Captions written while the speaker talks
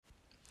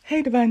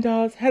Hey, Divine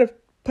Dolls. Had to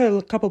put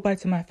a couple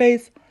bites in my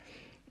face.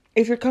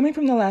 If you're coming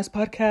from the last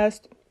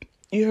podcast,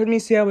 you heard me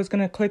say I was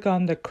going to click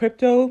on the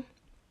crypto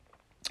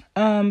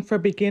for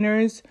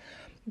beginners.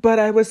 But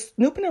I was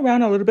snooping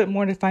around a little bit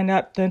more to find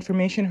out the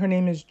information. Her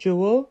name is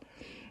Jewel.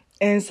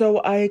 And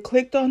so I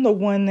clicked on the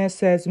one that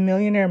says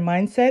Millionaire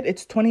Mindset.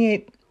 It's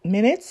 28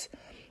 minutes.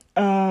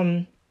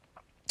 And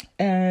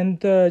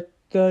the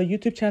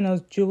YouTube channel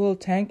is Jewel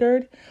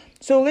Tankard.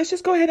 So let's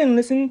just go ahead and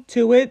listen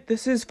to it.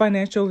 This is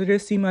Financial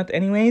Literacy Month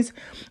anyways.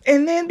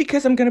 And then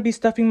because I'm going to be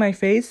stuffing my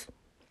face,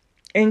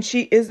 and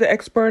she is the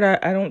expert,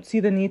 I don't see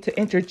the need to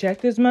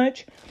interject as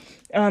much.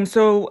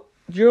 So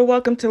you're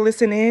welcome to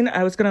listen in.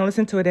 I was going to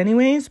listen to it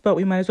anyways, but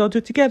we might as well do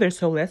it together.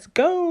 So let's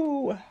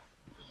go.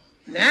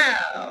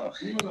 Now.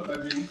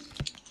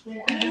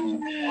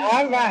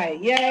 All right.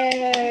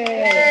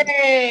 Yay.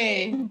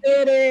 Yay. We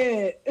did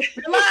it.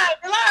 We're live.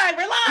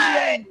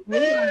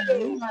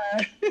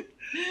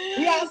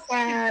 We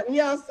outside.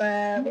 Yes.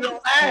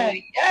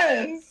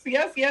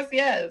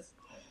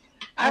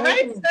 All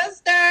right,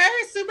 sister.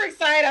 Super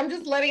excited. I'm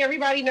just letting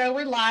everybody know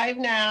we're live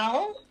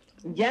now.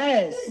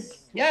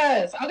 Yes.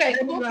 Okay.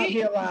 We're out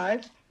here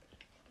live.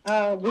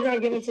 We're going to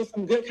get into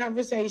some good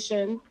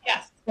conversation.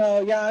 Yes.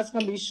 So, y'all, it's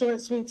going to be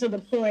short, sweet, to the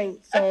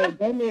point. So,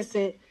 don't miss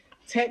it.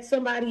 Text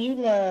somebody you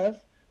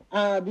love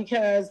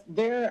because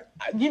I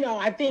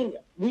think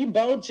we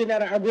both,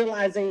 Janetta, are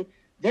realizing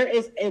there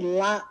is a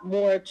lot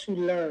more to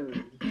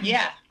learn.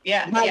 Yeah.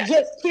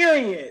 Just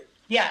period.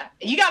 Yeah.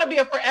 You got to be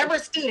a forever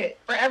student.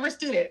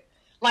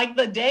 Like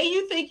the day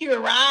you think you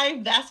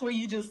arrived, that's where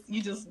you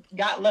just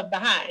got left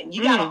behind.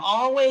 You got to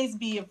always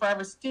be a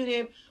forever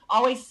student,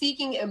 always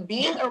seeking and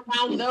being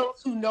around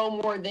those who know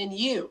more than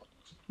you.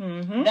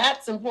 Mm-hmm.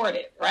 That's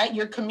important, right?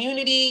 Your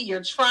community,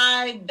 your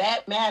tribe,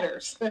 that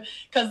matters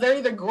because they're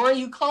either growing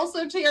you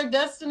closer to your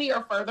destiny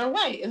or further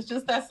away. It's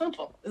just that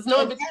simple. It's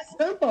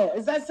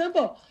that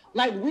simple.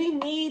 Like we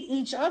need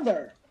each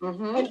other.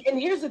 Mm-hmm. And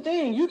here's the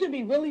thing. You can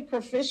be really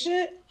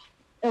proficient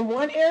in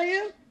one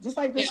area, just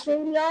like the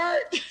stream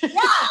yard.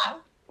 Yeah.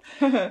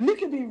 You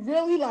can be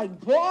really like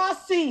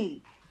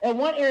bossy in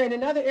one area, in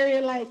another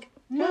area like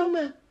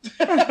mama.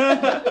 You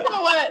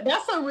know what?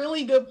 That's a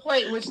really good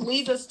point, which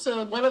leads us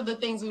to one of the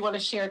things we want to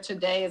share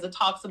today as it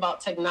talks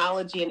about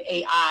technology and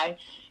AI.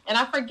 And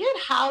I forget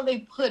how they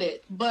put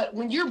it, but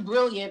when you're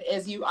brilliant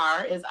as you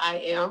are, as I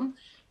am,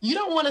 you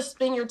don't want to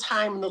spend your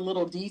time in the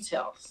little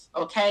details,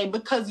 okay?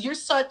 Because you're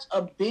such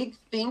a big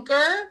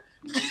thinker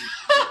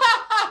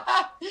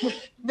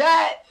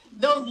that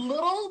those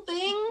little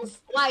things,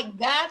 like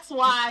that's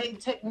why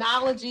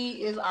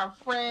technology is our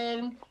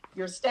friend,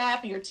 your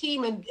staff, your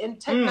team, and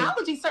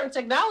technology, certain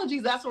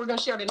technologies, that's what we're going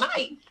to share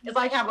tonight. It's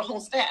like having a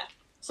whole staff.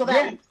 So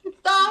that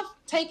stuff,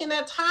 taking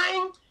that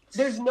time,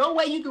 there's no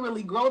way you can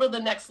really grow to the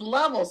next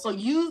level. So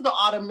use the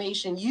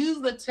automation, use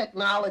the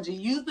technology,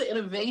 use the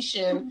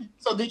innovation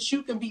so that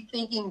you can be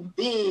thinking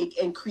big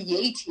and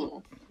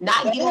creating.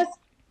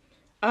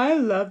 I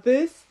love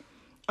this.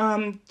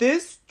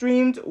 This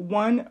streamed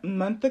 1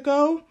 month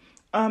ago.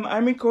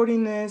 I'm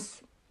recording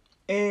this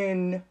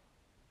in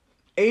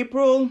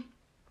April.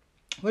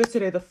 What is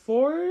today? The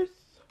 4th?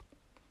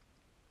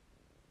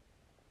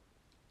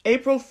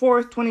 April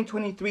 4th,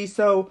 2023.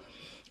 So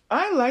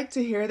I like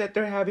to hear that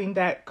they're having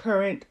that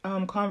current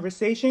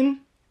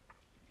conversation.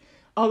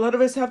 A lot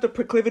of us have the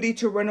proclivity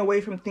to run away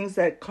from things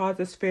that cause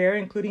us fear,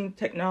 including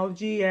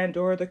technology and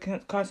or the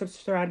concepts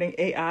surrounding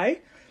AI.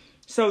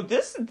 So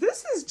this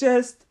is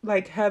just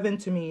like heaven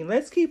to me.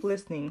 Let's keep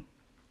listening.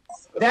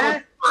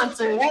 Getting on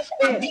the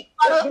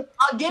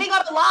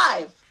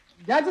live.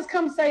 Y'all just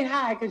come say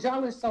hi because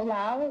y'all are so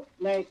loud.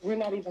 Like we're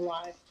not even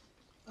live.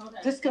 Okay.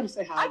 Just come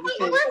say hi.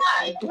 We're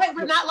live. Wait,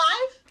 we're not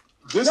live?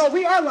 No,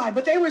 we are live,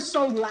 but they were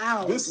so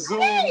loud. This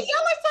Zoom. Hey,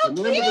 y'all are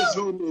so cute. The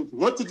Zoom is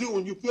what to do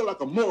when you feel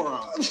like a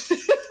moron.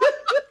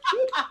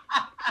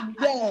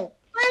 Yeah.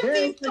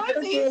 Ricky. Not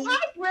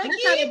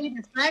trying to be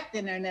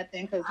distracting or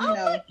nothing, because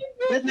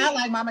it's not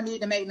like Mama need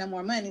to make no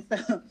more money.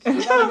 So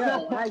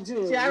I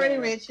do. She already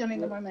rich. She don't need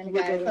no more money,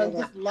 guys. So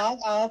just log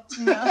off.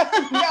 Don't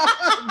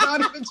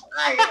even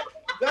try it.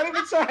 Don't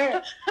even try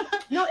it.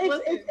 No,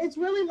 it's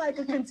really like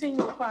a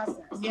continual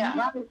process.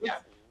 Yeah.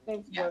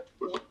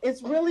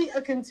 It's really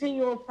a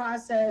continual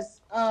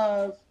process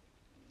of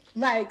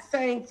like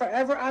saying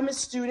forever I'm a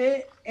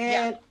student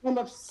and I'm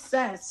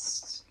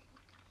obsessed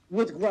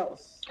with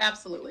growth.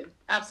 Absolutely.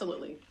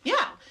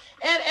 Yeah.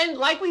 And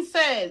like we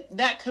said,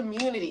 that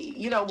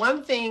community,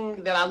 one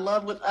thing that I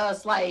love with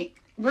us,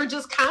 like we're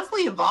just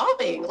constantly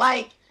evolving.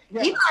 Like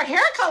even our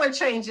hair color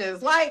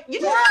changes. Like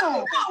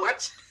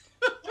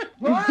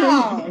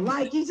wow,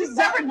 like you just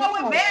never know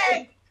what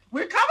bag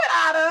we're coming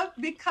out of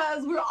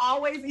because we're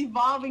always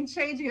evolving,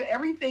 changing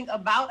everything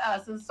about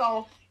us. And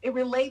so it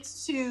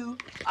relates to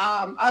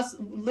us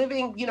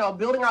living,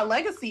 building our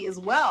legacy as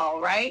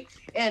well, right?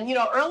 And,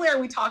 earlier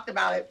we talked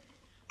about it.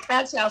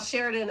 Actually, I'll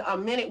share it in a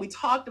minute. We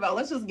talked about,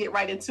 let's just get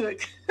right into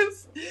it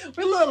because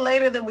we're a little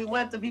later than we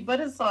want to be, but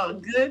it's all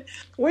good.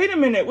 Wait a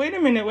minute.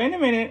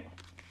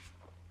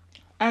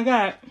 I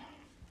got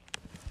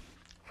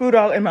food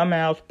all in my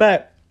mouth,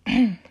 but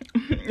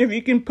if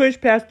you can push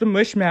past the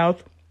mush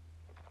mouth.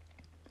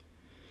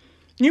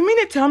 You mean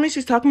to tell me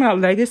she's talking about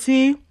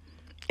legacy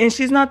and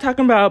she's not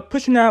talking about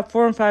pushing out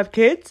 4 and 5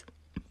 kids?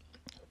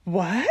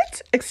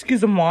 What?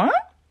 Excuse-moi?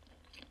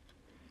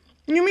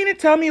 You mean to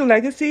tell me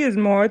legacy is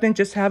more than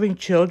just having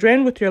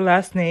children with your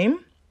last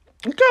name?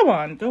 Go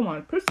on,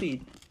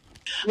 proceed.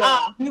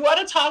 We want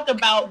to talk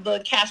about the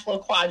cash flow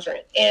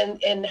quadrant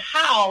and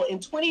how in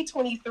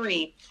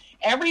 2023,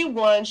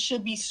 everyone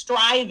should be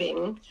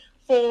striving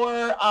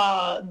for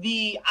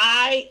the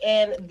I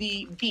and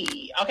the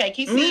B. Okay,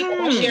 can you see?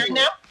 Am I sharing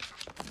now?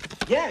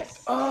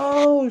 Yes.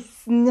 Oh,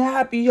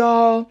 snap,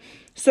 y'all.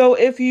 So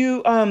if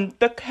you,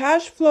 the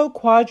cash flow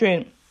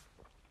quadrant,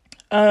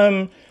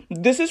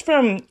 this is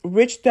from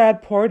Rich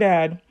Dad, Poor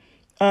Dad,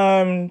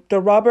 the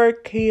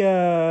Robert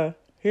Kiyosaki.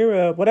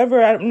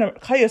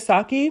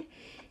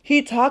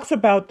 He talks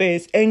about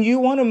this, and you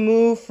want to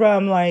move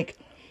from like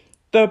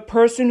the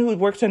person who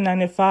works a 9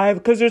 to 5,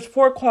 because there's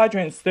 4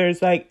 quadrants.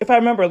 There's like, if I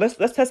remember, let's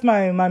test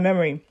my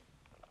memory.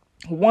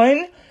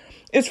 1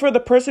 is for the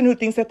person who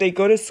thinks that they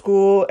go to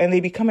school and they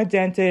become a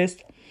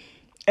dentist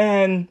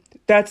and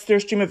that's their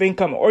stream of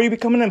income, or you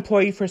become an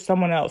employee for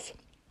someone else.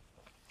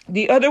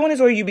 The other one is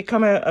where you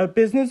become a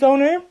business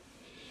owner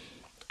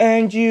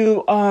and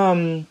you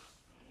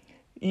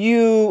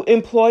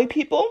employ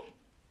people.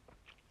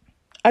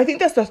 I think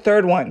that's the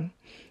third one.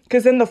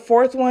 Because then the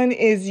fourth one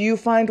is you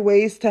find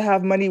ways to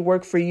have money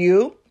work for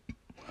you.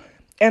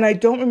 And I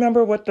don't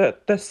remember what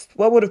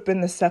what would have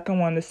been the second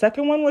one. The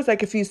second one was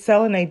like if you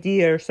sell an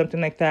idea or something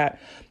like that.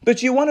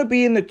 But you want to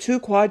be in the 2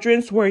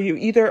 quadrants where you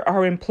either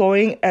are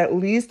employing at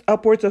least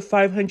upwards of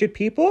 500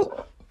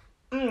 people.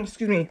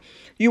 Excuse me.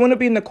 You want to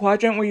be in the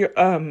quadrant where you're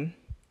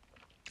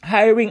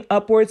hiring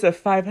upwards of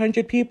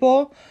 500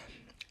 people.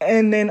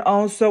 And then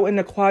also in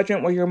the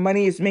quadrant where your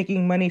money is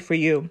making money for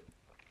you.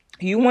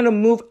 You want to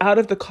move out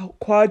of the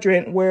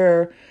quadrant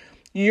where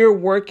you're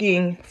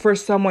working for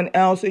someone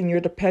else and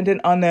you're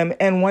dependent on them.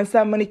 And once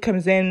that money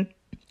comes in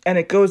and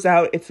it goes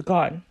out, it's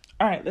gone.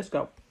 All right, let's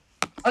go.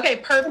 Okay,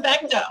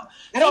 perfecto.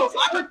 I don't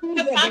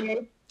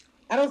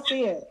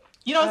see it.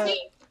 You don't see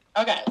it?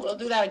 Okay, we'll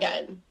do that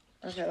again.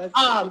 Okay,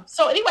 let's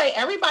so anyway,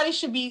 everybody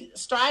should be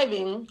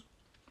striving.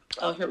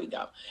 Oh, here we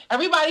go.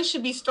 Everybody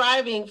should be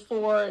striving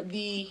for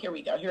the, here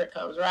we go. Here it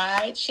comes,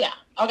 right? Yeah.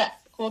 Okay,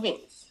 cool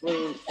beans.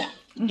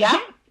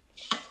 Yeah?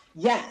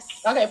 Yes.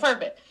 Okay,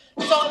 perfect.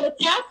 So in the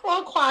cash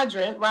flow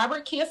quadrant,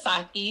 Robert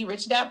Kiyosaki,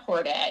 Rich Dad,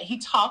 Poor Dad, he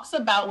talks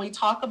about, when we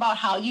talk about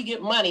how you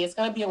get money, it's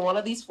going to be in one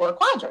of these 4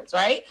 quadrants,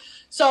 right?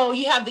 So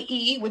you have the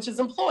E, which is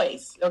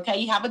employees, okay?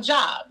 You have a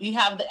job. You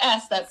have the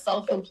S, that's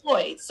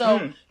self-employed.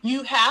 So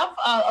you have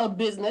a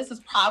business,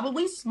 it's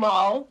probably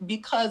small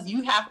because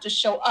you have to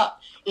show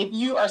up. If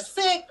you are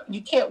sick,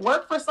 you can't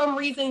work for some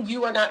reason,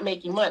 you are not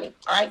making money,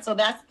 all right? So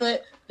that's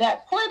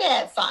that Poor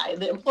Dad side,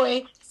 the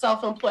employee,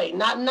 self-employed.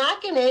 Not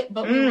knocking it,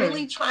 but we're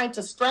really trying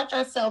to stretch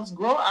ourselves,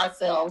 grow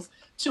ourselves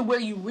to where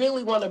you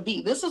really want to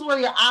be. This is where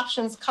your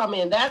options come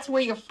in. That's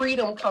where your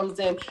freedom comes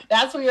in.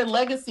 That's where your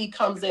legacy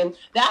comes in.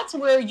 That's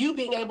where you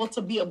being able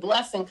to be a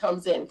blessing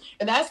comes in.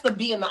 And that's the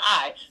B and the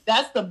I.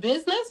 That's the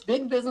business,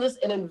 big business,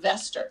 and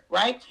investor,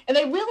 right? And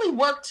they really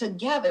work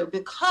together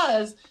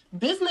because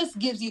business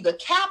gives you the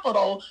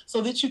capital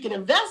so that you can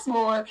invest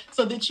more,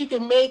 so that you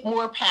can make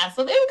more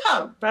passive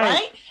income,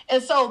 right?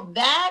 And so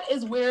that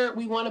is where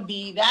we want to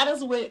be. That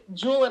is what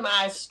Jewel and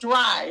I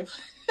strive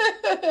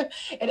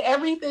and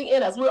everything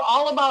in us. We're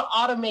all about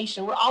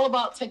automation. We're all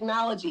about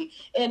technology.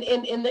 And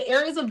in the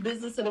areas of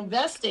business and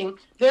investing,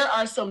 there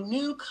are some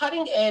new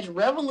cutting edge,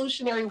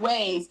 revolutionary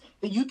ways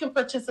that you can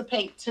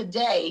participate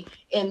today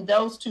in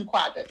those 2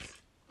 quadrants.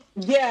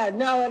 Yeah,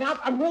 no, and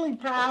I'm really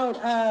proud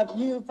of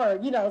you for,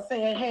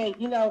 saying, hey,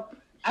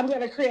 I'm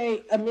going to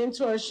create a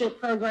mentorship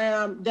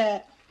program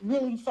that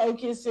really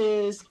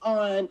focuses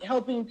on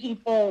helping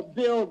people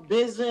build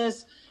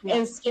business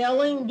and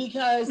scaling,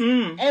 because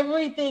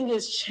everything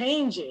is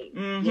changing.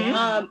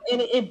 And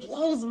it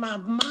blows my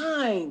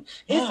mind.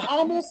 It's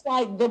almost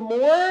like the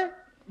more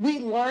we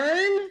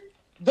learn,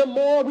 the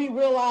more we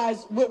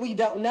realize what we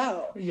don't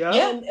know.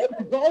 And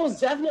the goal is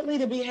definitely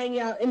to be hanging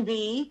out in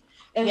B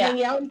and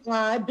hanging out in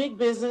Y, big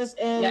business,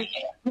 and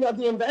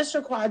the investor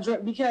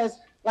quadrant, because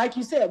like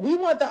you said, we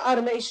want the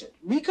automation.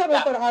 We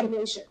coming for the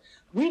automation.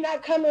 We're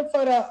not coming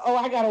for the,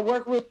 I got to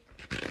work with.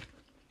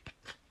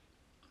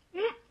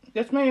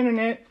 That's my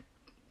internet.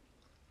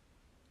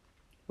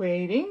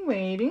 Waiting.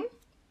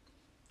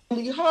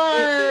 Really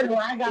hard, or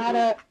I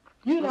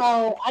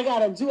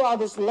gotta do all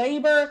this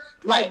labor.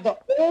 Like the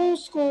old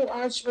school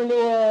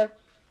entrepreneur,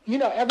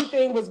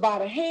 everything was by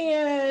the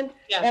hand.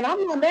 And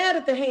I'm not mad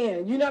at the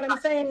hand, you know what I'm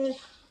saying?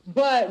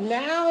 But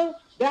now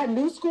that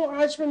new school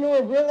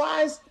entrepreneur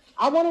realized,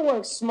 I want to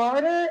work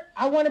smarter.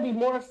 I want to be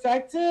more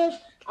effective.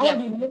 I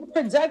want to be more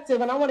productive,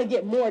 and I want to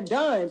get more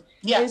done.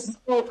 And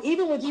so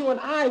even with you and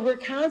I, we're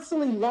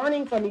constantly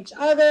learning from each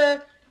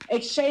other,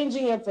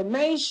 exchanging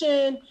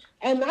information.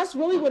 And that's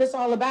really what it's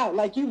all about.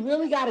 Like, you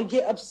really got to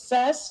get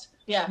obsessed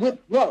with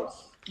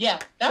growth. Yeah.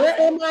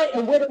 Where am I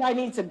and where do I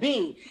need to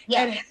be?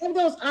 Yeah. And have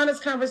those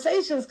honest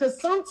conversations,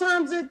 because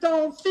sometimes it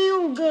don't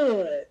feel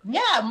good.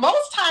 Yeah,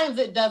 most times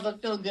it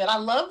doesn't feel good. I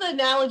love the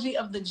analogy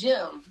of the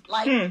gym.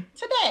 Like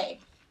today,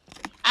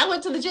 I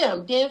went to the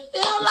gym. Didn't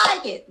feel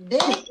like it.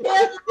 Didn't feel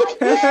like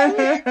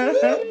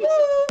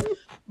it.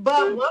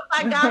 But once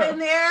I got in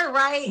there,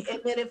 right,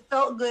 and then it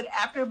felt good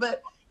after.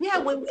 But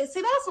yeah, that's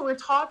what we're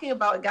talking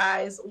about,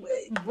 guys.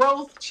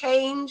 Growth,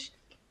 change.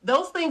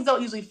 Those things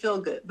don't usually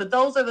feel good, but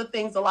those are the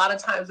things a lot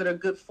of times that are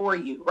good for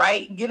you,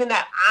 right? Getting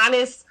that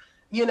honest,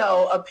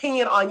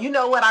 opinion on,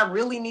 what, I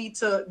really need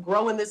to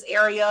grow in this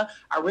area.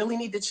 I really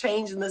need to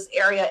change in this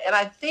area. And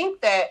I think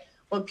that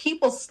when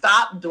people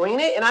stop doing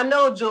it, and I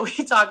know, Jewel,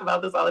 we talk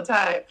about this all the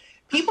time,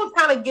 people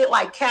kind of get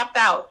like capped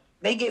out.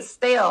 They get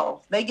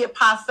stale. They get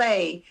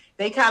passé.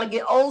 They kind of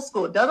get old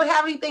school. It doesn't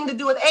have anything to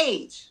do with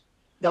age.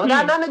 Don't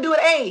got nothing to do with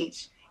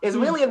age. It's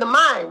really in the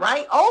mind,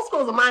 right? Old school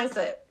is a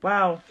mindset.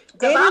 Wow.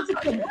 It's a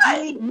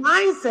complete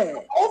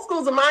mindset. Old school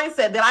is a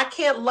mindset that I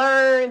can't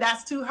learn.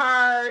 That's too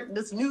hard.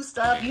 This new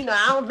stuff, I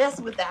don't mess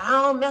with that. I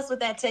don't mess with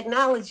that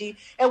technology.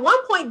 At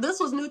one point, this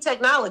was new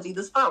technology,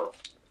 this phone,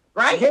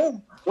 right? Yeah.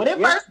 When it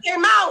first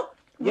came out,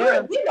 we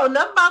know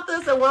nothing about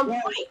this at one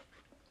point.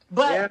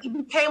 But it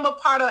became a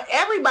part of,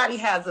 everybody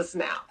has this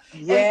now.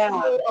 Yeah.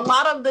 And so a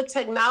lot of the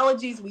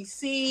technologies we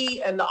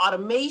see and the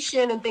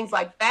automation and things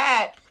like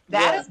that,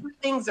 that is where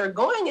things are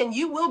going, and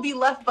you will be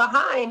left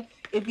behind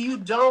if you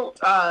don't,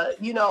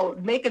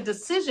 make a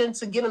decision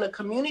to get in a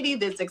community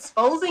that's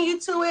exposing you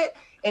to it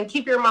and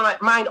keep your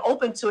mind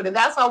open to it. And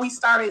that's why we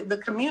started the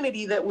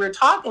community that we're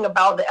talking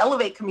about, the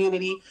Elevate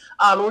community.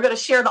 We're going to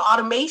share the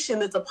automation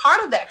that's a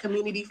part of that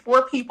community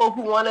for people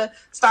who want to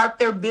start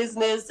their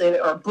business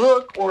or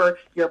book or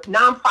your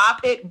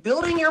nonprofit,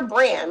 building your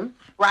brand,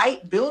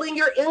 right? Building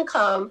your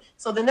income.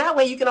 So then that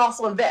way you can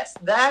also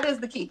invest. That is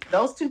the key.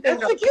 Those two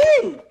things. That's the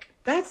key.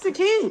 That's the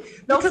key.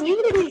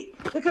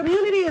 The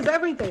community is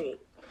everything.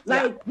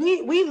 Like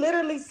we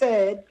literally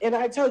said, and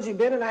I told you,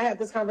 Ben and I had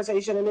this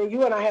conversation, and then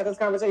you and I had this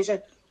conversation.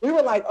 We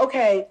were like,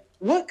 okay,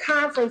 what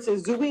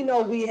conferences do we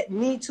know we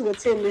need to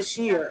attend this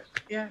year?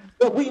 Yeah.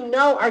 But we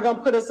know are going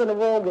to put us in a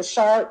room with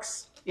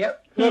sharks.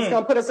 Yep. It's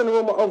going to put us in the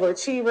room with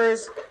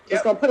overachievers.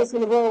 It's going to put us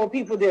in the room with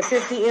people did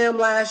 50M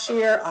last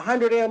year,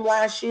 100M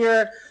last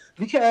year,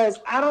 because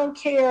I don't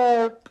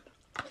care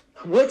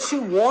what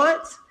you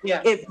want.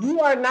 Yeah. If you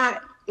are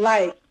not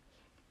like.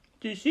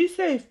 Did she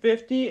say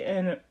 50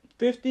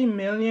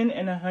 million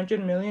and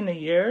 100 million a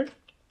year?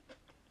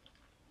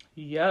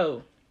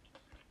 Yo.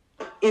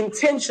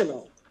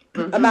 Intentional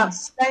about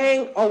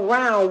staying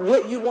around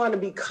what you want to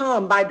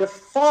become. By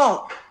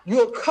default,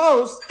 you'll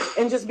coast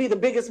and just be the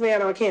biggest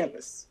man on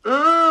campus.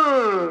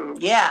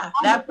 Yeah,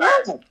 that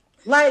part.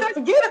 Like,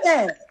 forget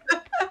that.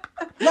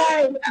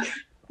 Like,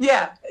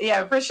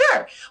 yeah, for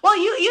sure. Well,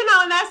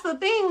 and that's the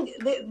thing.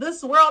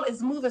 This world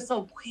is moving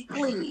so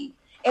quickly.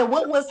 And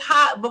what was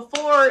hot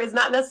before is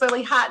not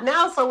necessarily hot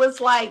now. So it's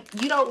like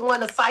you don't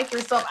want to psych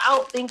yourself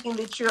out thinking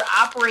that you're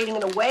operating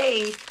in a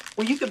way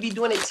where you could be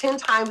doing it 10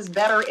 times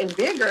better and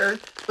bigger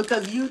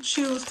because you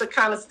choose to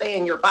kind of stay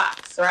in your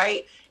box,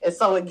 right? And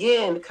so,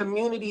 again,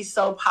 community is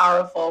so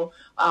powerful.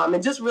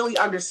 And just really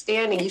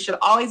understanding, you should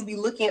always be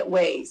looking at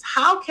ways.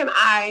 How can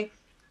I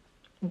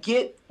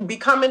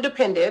become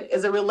independent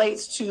as it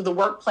relates to the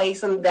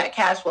workplace and that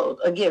cash flow?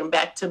 Again,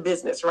 back to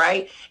business,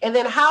 right? And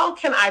then how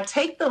can I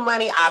take the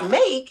money I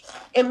make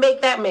and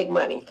make that make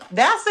money?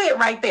 That's it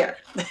right there.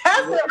 That's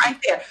it right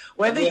there.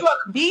 Whether you're on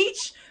the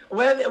beach,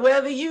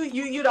 whether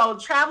you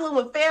traveling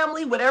with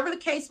family, whatever the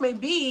case may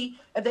be,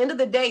 at the end of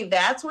the day,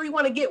 that's where you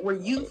want to get, where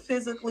you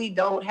physically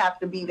don't have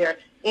to be there.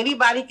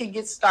 Anybody can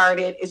get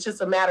started. It's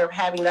just a matter of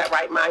having that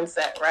right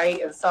mindset,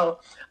 right? And so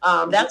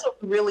that's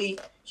what we're really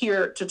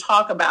here to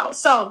talk about.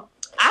 So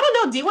I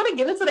don't know. Do you want to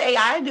get into the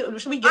AI?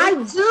 Should we get I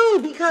do,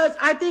 because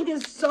I think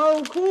it's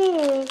so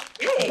cool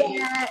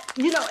that,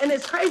 and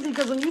it's crazy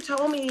because when you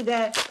told me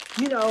that,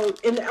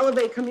 in the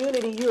Elevate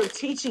community, you're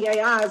teaching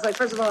AI, it's like,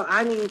 first of all,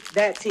 I need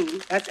that T.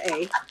 That's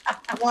A.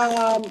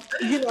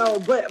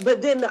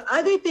 But then the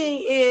other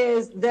thing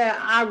is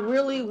that I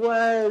really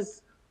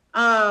was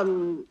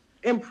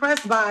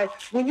impressed by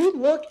when you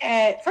look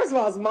at, first of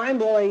all, it's mind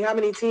blowing how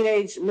many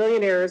teenage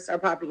millionaires are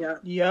popping up.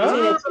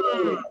 Yeah.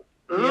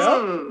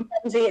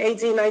 17,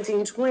 18,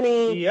 19,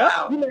 20.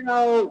 Yeah.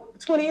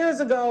 20 years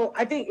ago,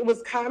 I think it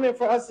was common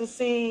for us to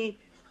see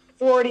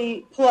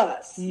 40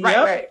 plus.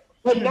 Yep. Right.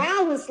 But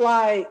now it's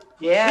like,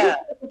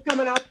 it's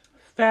coming out.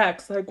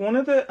 Facts. Like one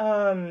of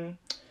the,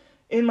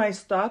 in my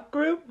stock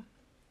group,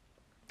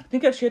 I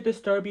think I've shared this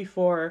story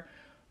before.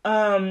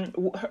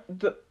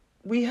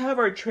 We have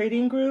our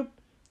trading group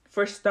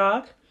for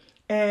stock.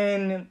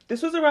 And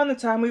this was around the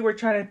time we were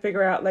trying to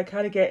figure out like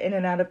how to get in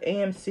and out of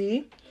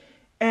AMC.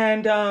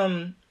 And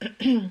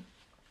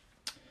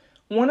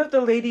one of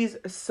the lady's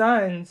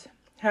sons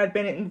had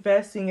been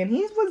investing, and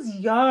he was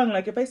young.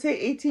 Like if I say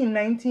 18,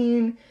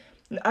 19,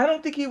 I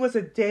don't think he was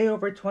a day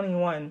over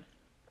 21.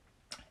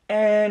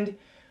 And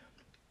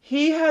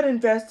he had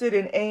invested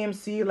in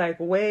AMC like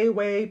way,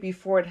 way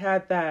before it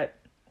had that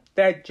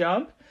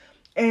jump.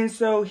 And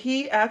so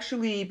he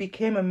actually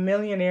became a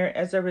millionaire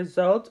as a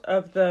result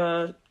of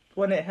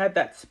when it had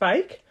that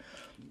spike.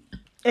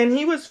 And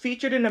he was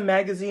featured in a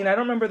magazine. I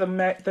don't remember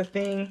the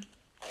thing.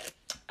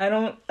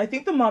 I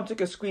think the mom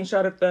took a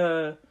screenshot of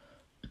the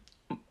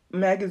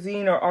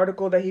magazine or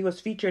article that he was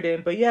featured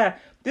in. But yeah,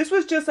 this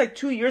was just like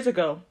 2 years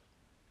ago.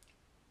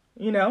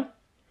 You know?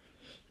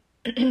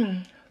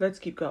 Let's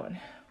keep going.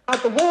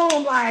 Out the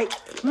womb, like,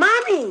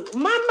 mommy,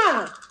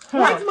 mama,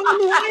 where's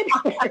my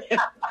new iPad?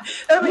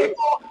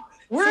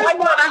 Where's like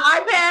on an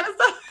iPad and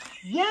stuff?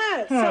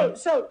 Yeah.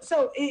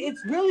 So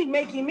it's really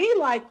making me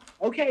like,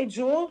 okay,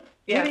 Jewel,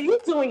 what are you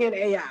doing in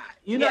AI?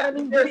 You know what I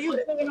mean? What are you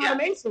doing in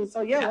automation?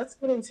 So let's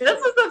get into this.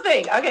 This is the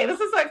thing. Okay, this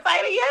is so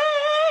exciting.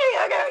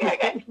 Yay!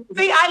 Okay.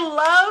 See,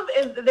 I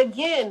love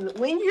again,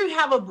 when you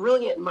have a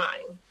brilliant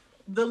mind,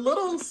 the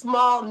little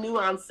small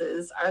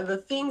nuances are the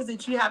things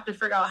that you have to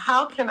figure out.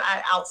 How can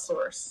I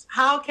outsource?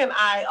 How can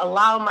I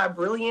allow my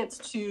brilliance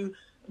so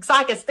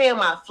I can stay in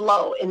my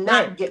flow and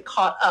not get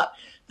caught up?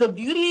 The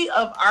beauty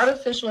of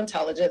artificial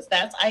intelligence,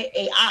 that's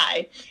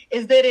AI,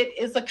 is that it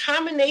is a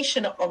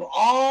combination of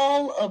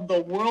all of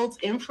the world's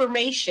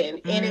information,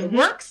 and it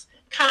works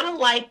kind of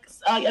like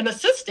an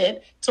assistant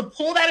to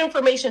pull that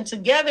information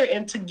together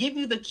and to give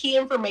you the key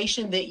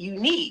information that you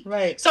need.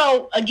 Right.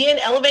 So again,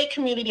 Elevate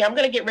Community, I'm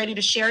going to get ready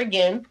to share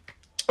again.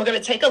 We're going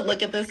to take a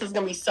look at this. It's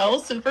going to be so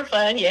super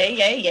fun. Yay,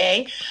 yay,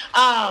 yay.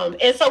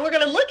 And so we're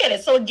going to look at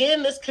it. So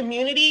again, this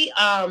community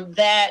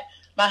that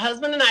my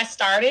husband and I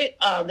started,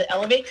 the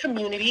Elevate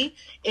Community,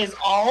 is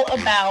all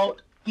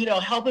about,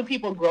 helping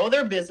people grow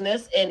their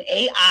business. And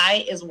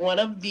AI is one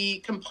of the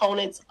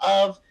components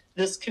of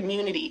this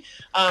community.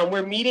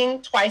 We're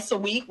meeting twice a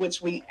week,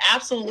 which we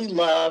absolutely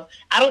love.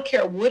 I don't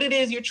care what it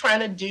is you're trying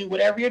to do,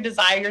 whatever your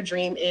desire, your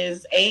dream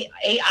is,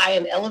 AI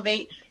and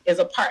Elevate is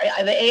a part,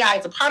 the AI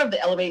is a part of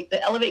the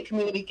Elevate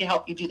community can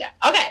help you do that.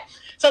 Okay.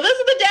 So this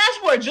is the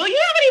dashboard, Julie.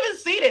 You haven't even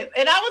seen it.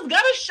 And I was going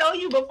to show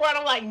you before, and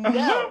I'm like,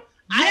 no.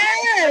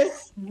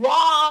 Yes.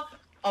 Raw.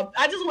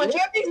 I just want you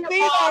to see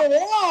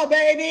the raw,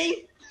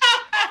 baby.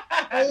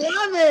 I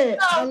love it.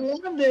 I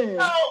love it.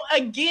 So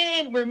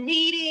again, we're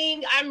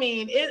meeting. I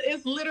mean,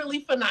 it's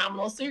literally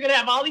phenomenal. So you're gonna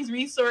have all these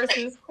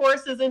resources,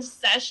 courses, and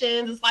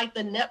sessions. It's like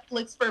the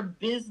Netflix for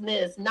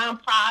business,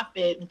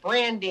 nonprofit,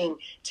 branding,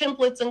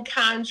 templates and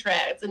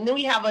contracts, and then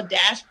we have a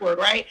dashboard,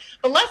 right?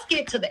 But let's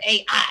get to the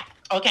AI.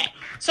 Okay,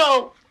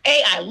 so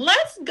AI.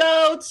 Let's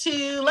go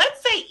to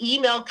say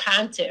email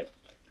content.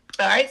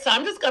 All right, so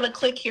I'm just going to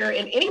click here,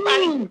 and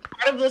anybody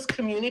part of this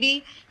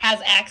community has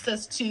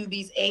access to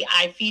these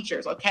AI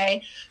features,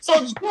 okay?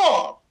 So,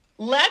 Joel,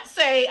 let's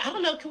say, I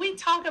don't know, can we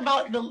talk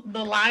about the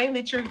line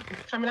that you're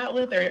coming out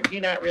with, or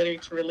you're not ready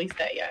to release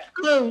that yet?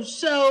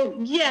 So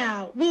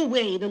yeah, we'll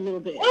wait a little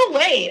bit. We'll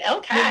wait,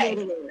 okay.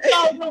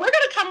 So we're going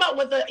to come up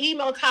with an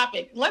email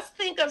topic. Let's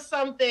think of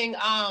something, okay,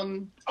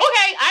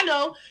 I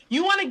know.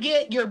 You want to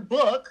get your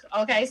book,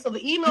 okay? So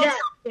the email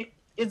topic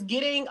is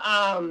getting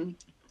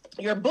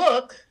your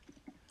book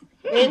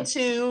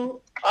into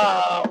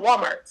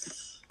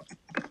Walmart's.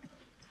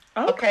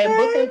 Okay,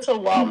 book into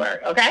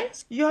Walmart. Okay,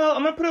 y'all,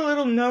 I'm gonna put a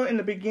little note in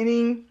the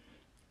beginning,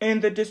 in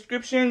the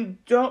description.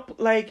 Don't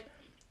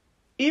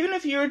even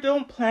if you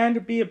don't plan to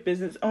be a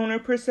business owner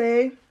per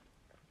se.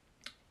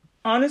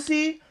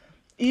 Honestly,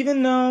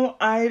 even though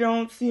I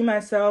don't see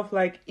myself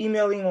like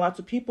emailing lots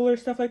of people or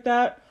stuff like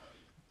that,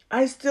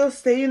 I still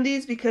stay in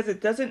these because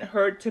it doesn't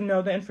hurt to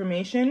know the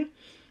information.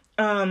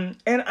 And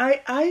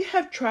I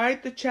have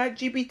tried the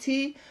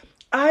ChatGPT.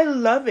 I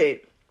love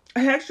it.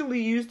 I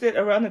actually used it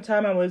around the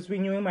time I was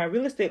renewing my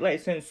real estate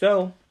license.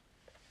 So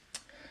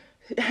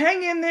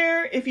hang in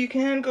there if you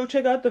can. Go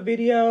check out the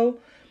video.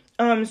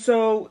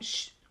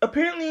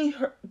 Apparently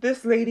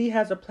this lady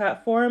has a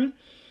platform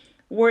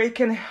where it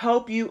can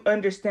help you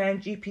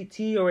understand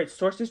GPT, or it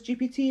sources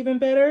GPT even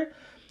better.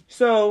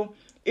 So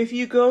if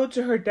you go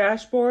to her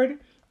dashboard,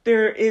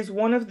 there is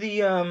one of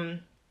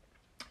the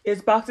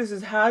boxes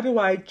is how do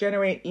I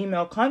generate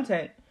email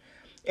content?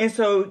 And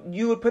so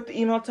you would put the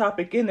email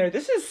topic in there.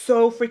 This is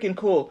so freaking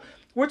cool.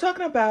 We're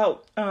talking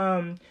about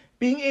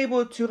being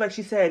able to, like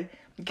she said,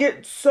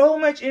 get so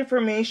much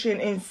information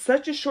in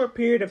such a short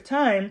period of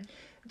time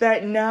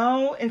that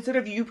now, instead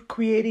of you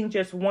creating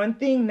just one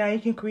thing, now you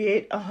can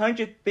create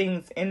 100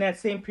 things in that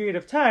same period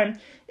of time.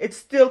 It's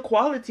still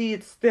quality.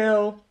 It's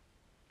still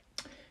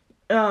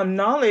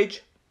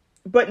knowledge.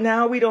 But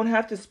now we don't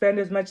have to spend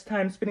as much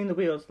time spinning the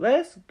wheels.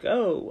 Let's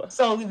go.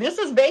 So this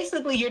is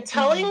basically, you're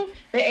telling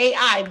the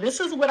AI, this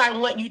is what I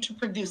want you to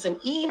produce, an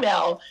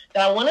email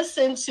that I want to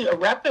send to a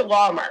rep at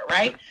Walmart,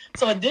 right?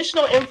 So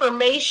additional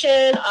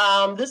information,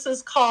 this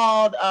is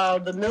called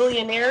the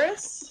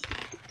Millionaires.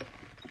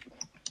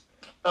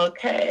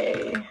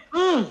 Okay.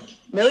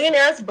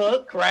 Millionaires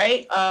book,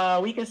 right?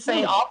 We could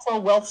say also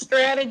wealth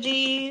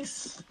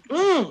strategies.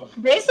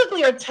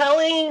 Basically, you're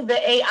telling the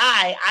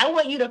AI, I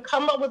want you to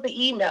come up with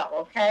the email,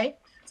 okay?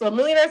 So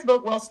Millionaires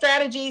book, wealth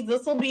strategies.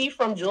 This will be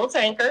from Jewel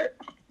Tankard.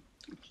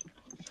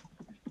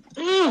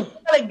 I'm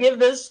going to give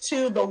this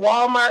to the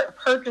Walmart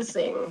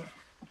purchasing.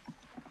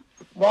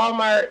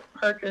 Walmart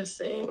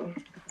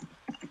purchasing.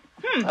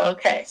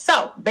 Okay,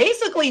 so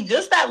basically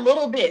just that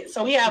little bit.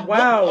 So we have,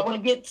 Wow. I want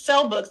to get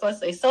sell books. Let's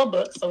say sell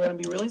books. So we're going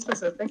to be really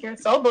specific here.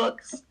 Sell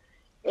books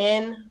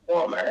in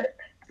Walmart.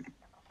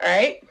 All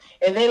right.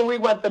 And then we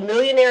want the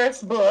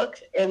Millionaire's book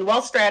and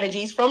Wealth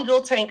Strategies from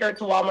Dual Tankard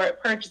to Walmart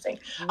purchasing.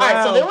 All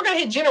right. So then we're going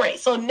to hit generate.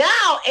 So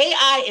now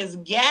AI is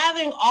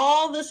gathering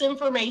all this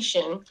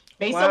information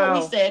based on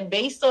what we said,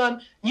 based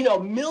on,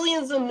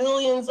 millions and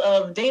millions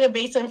of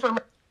database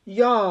information.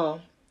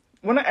 Y'all,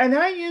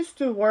 I used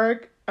to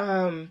work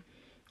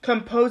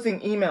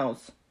composing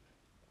emails.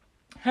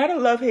 Had a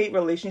love-hate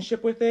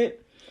relationship with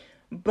it,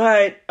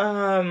 but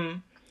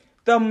the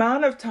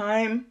amount of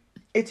time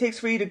it takes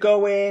for you to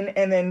go in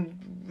and then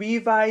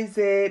revise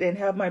it and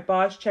have my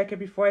boss check it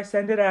before I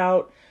send it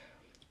out.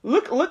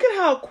 Look at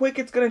how quick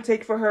it's going to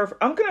take for her.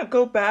 I'm going to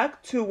go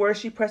back to where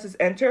she presses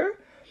enter.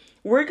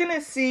 We're going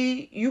to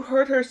see, you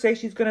heard her say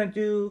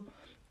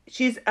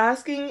she's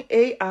asking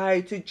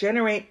AI to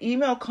generate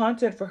email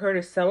content for her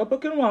to sell a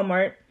book in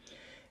Walmart.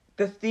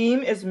 The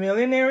theme is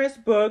Millionaire's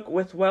book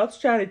with wealth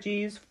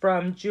strategies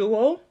from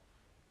Jewel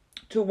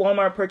to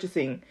Walmart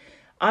purchasing.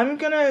 I'm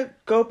going to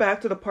go back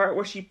to the part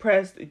where she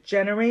pressed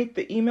generate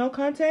the email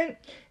content,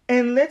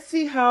 and let's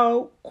see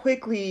how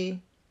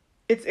quickly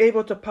it's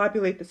able to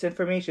populate this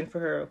information for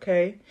her,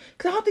 okay?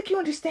 Because I don't think you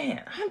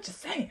understand. I'm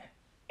just saying.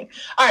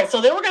 All right,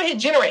 so then we're going to hit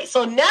generate.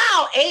 So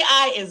now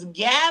AI is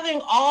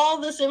gathering all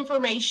this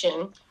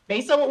information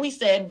based on what we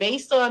said,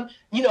 based on,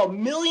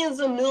 millions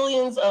and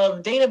millions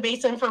of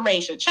database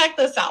information. Check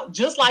this out,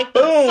 just like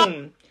this.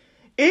 Boom.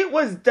 It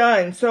was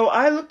done. So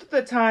I looked at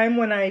the time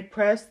when I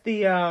pressed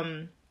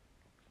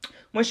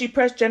when she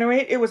pressed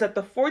generate, it was at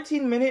the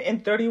 14 minute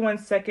and 31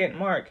 second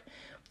mark.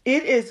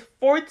 It is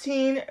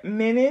 14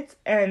 minutes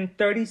and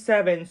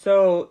 37.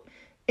 So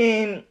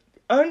in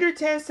under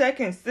 10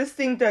 seconds, this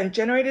thing done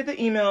generated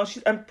the email.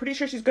 I'm pretty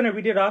sure she's going to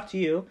read it off to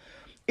you.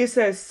 It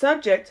says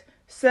subject,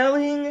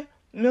 selling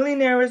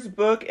Millionaire's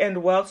book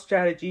and wealth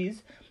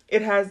strategies.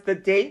 It has the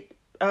date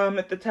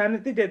at the time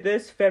that they did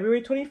this,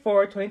 February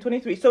 24,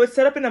 2023. So it's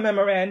set up in a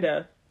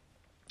memoranda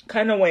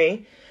kind of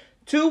way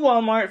to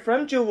Walmart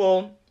from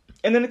Jewel.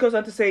 And then it goes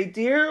on to say,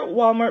 Dear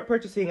Walmart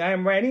Purchasing, I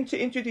am writing to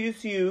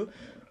introduce you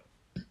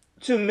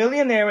to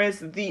Millionaires,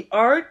 the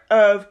art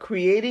of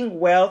creating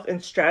wealth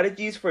and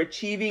strategies for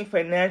achieving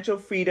financial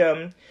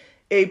freedom,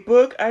 a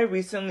book I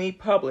recently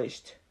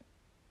published.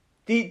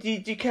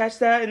 Did you catch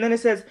that? And then it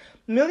says,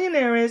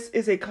 Millionaires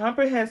is a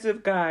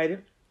comprehensive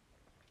guide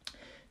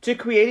to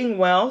creating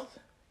wealth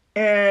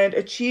and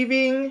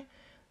achieving,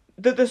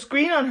 the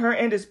screen on her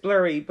end is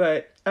blurry,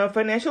 but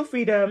financial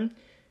freedom,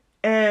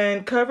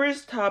 and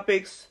covers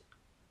topics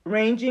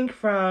ranging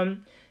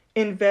from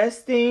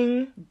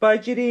investing,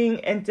 budgeting,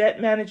 and debt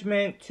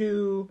management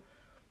to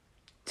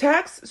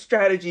tax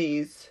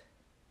strategies,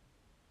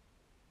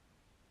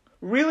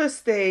 real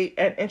estate,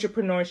 and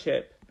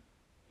entrepreneurship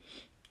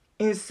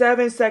in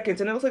 7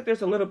 seconds. And it looks like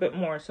there's a little bit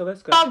more, so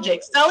let's go.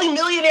 Subject, selling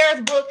Millionaire's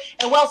book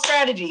and wealth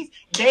strategies.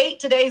 Date,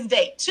 today's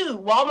date. 2,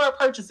 Walmart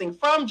purchasing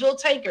from Jill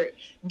Tankard.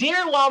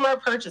 Dear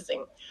Walmart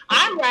purchasing,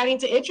 I'm writing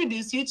to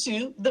introduce you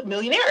to the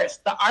Millionaires,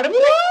 the art of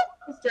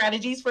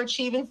strategies for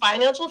achieving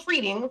financial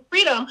freedom,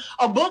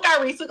 a book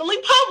I recently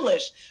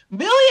published.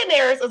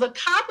 Millionaires is a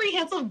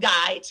comprehensive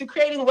guide to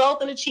creating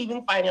wealth and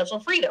achieving financial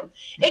freedom.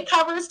 It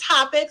covers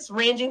topics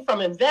ranging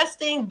from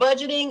investing,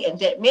 budgeting, and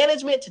debt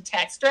management to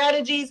tax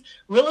strategies,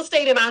 real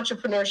estate, and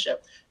entrepreneurship.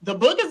 The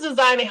book is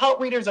designed to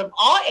help readers of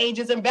all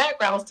ages and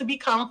backgrounds to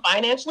become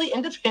financially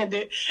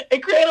independent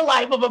and create a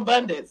life of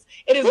abundance.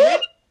 It is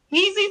written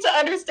easy to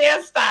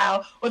understand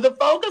style with a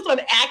focus on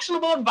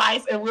actionable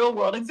advice and real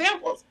world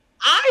examples.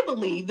 I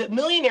believe that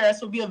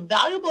Millionaires will be a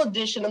valuable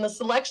addition in the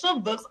selection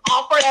of books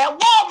offered at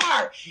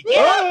Walmart. It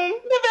is an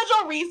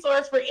individual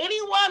resource for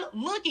anyone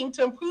looking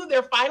to improve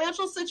their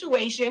financial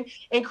situation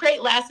and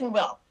create lasting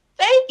wealth.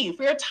 Thank you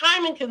for your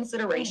time and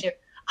consideration.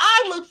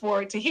 I look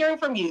forward to hearing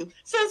from you.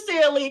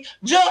 Sincerely,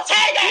 Jill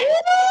Tankard.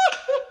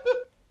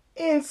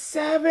 In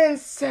 7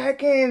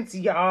 seconds,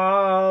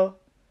 y'all.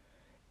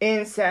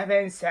 In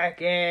 7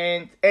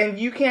 seconds. And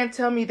you can't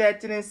tell me that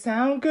didn't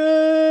sound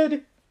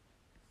good.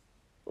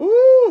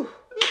 Ooh.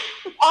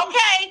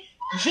 Okay,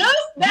 just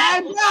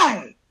that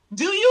one.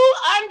 Do you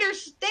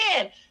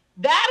understand?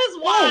 That is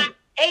why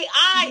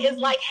AI is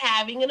like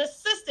having an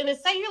assistant and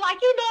say, you're like,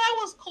 that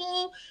was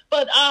cool,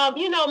 but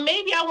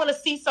maybe I want to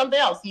see something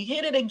else. You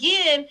hit it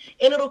again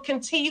and it'll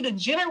continue to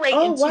generate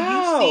until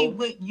you see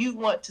what you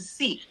want to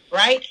see,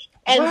 right?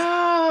 And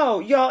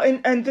y'all,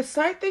 and the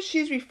site that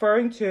she's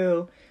referring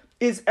to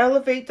is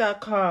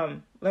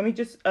elevate.com. Let me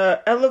just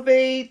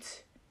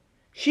elevate.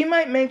 She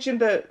might mention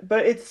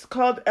but it's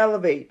called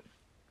Elevate.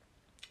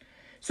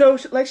 So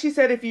like she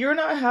said, if you're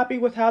not happy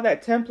with how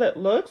that template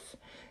looks,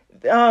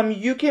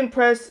 you can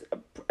press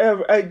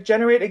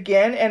generate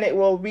again and it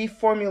will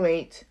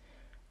reformulate.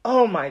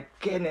 Oh my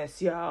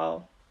goodness,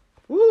 y'all.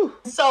 Woo.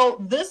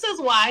 So this is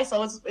why,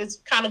 it's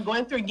kind of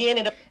going through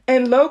again.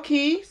 And low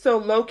key,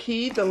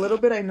 the little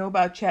bit I know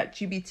about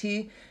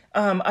ChatGPT,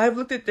 I've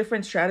looked at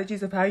different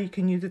strategies of how you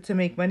can use it to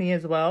make money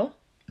as well.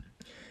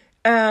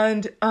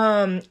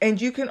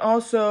 And you can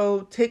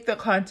also take the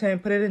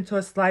content, put it into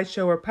a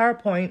slideshow or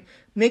PowerPoint,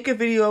 make a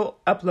video,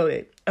 upload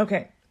it.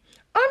 Okay.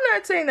 I'm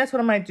not saying that's what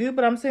I might do,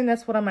 but I'm saying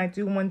that's what I might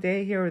do one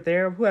day here or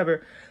there, or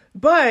whoever.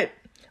 But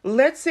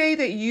let's say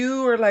that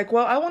you are like,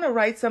 well, I want to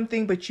write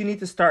something, but you need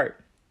to start.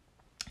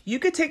 You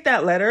could take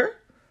that letter,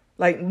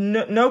 like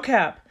no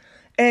cap,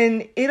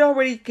 and it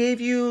already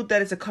gave you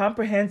that it's a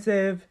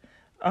comprehensive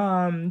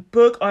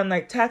book on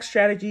like tax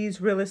strategies,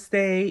 real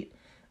estate,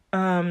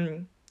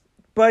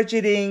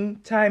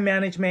 budgeting, time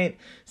management.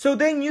 So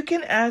then you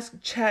can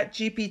ask Chat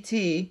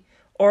GPT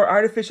or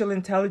artificial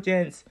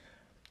intelligence,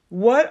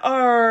 what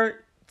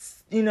are,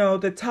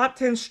 the top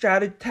 10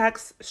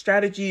 tax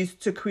strategies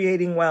to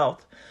creating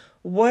wealth?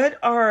 What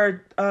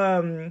are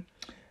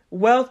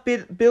wealth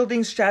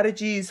building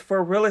strategies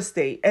for real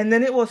estate? And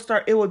then it will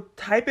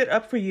type it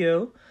up for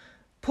you,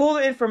 pull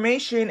the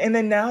information, and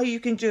then now you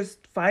can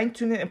just fine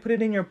tune it and put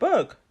it in your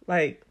book.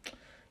 Like,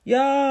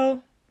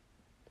 y'all,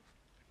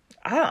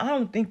 I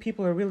don't think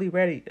people are really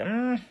ready.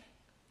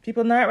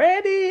 People not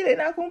ready. They're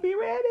not going to be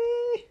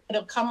ready.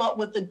 It'll come up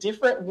with the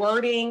different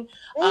wording.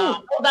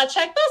 Now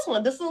check this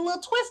one. This is a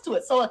little twist to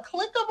it. So a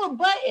click of a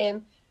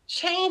button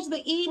change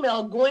the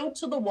email going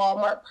to the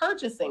Walmart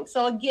purchasing.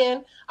 So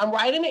again, I'm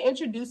writing to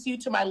introduce you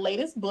to my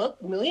latest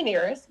book,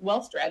 Millionaires,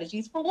 Wealth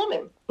Strategies for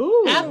Women.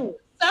 Ooh. As a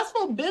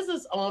successful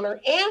business owner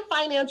and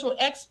financial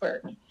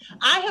expert,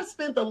 I have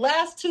spent the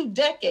last 2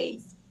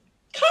 decades,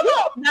 come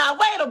on now,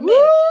 wait a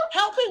minute,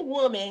 helping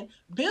women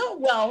build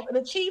wealth and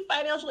achieve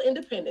financial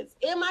independence.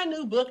 In my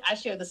new book, I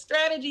share the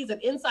strategies and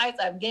insights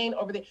I've gained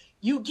over the,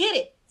 you get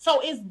it.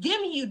 So it's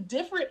giving you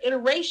different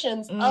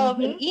iterations of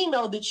an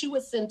email that you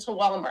would send to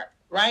Walmart,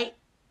 right?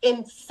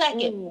 In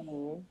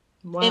seconds.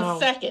 Wow. In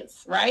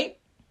seconds, right?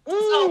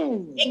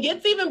 So it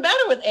gets even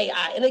better with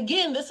AI. And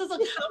again, this is a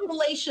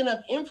compilation of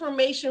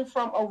information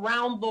from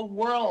around the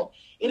world.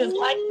 It is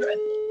like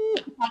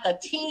a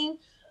team.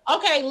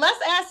 Okay, let's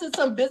ask you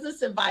some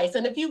business advice.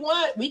 And if you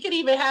want, we could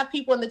even have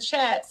people in the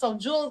chat. So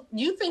Jules,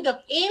 you think of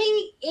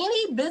any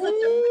business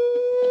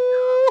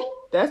advice.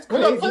 That's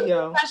crazy,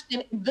 yo.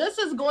 This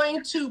is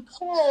going to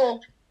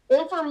pull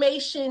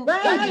information.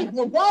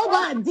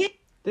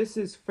 This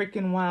is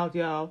freaking wild,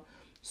 y'all.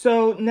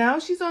 So now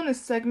she's on a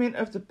segment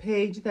of the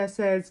page that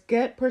says,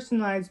 get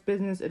personalized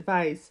business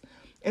advice.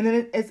 And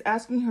then it's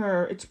asking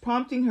her, it's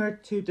prompting her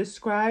to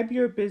describe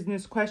your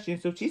business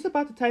question. So she's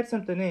about to type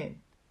something in.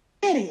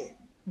 Idiot.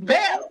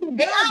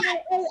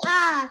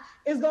 AI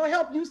is going to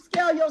help you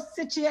scale your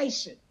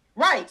situation.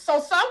 Right. So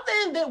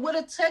something that would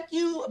have took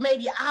you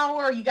maybe an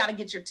hour, you got to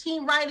get your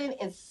team writing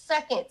in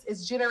seconds.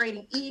 It's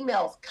generating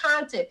emails,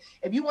 content.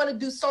 If you want to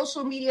do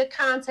social media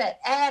content,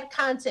 ad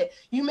content,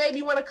 you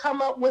maybe want to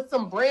come up with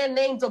some brand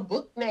names, a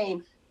book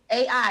name,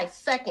 AI,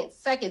 seconds.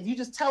 You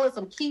just tell it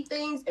some key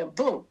things and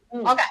boom.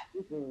 Okay.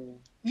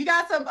 You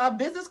got some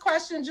business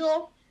question,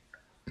 Jewel?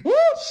 Woo,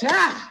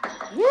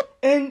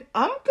 and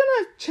I'm going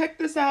to check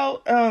this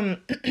out.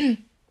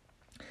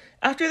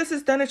 After this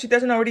is done, if she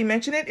doesn't already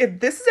mention it, if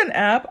this is an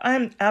app,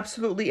 I'm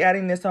absolutely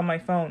adding this on my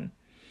phone.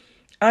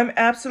 I'm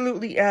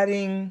absolutely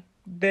adding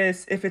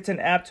this if it's an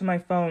app to my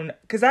phone.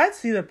 Because I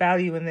see the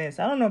value in this.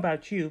 I don't know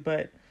about you,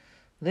 but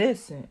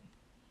listen.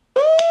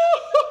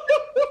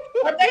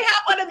 Or they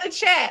have one in the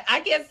chat.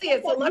 I can't see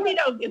it. So let me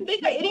know. If you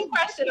think of any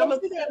question, I'm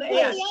going to send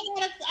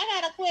it. I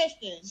got a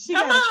question.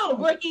 Come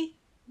on, Ricky.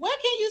 Where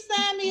can you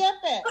sign me up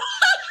at?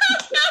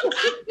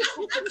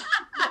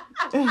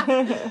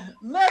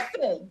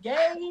 Listen,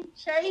 game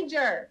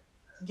changer.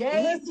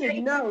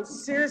 No,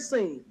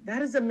 seriously,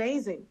 that is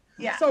amazing.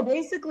 Yeah. So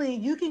basically,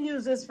 you can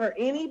use this for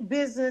any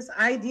business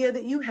idea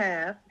that you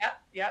have.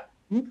 Yep.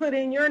 You put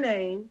in your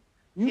name.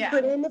 You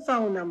put in the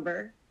phone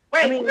number.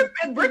 Wait, is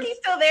Brookie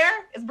still there?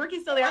 Is Brookie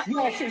still there?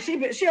 Yeah,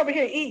 she over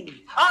here eating.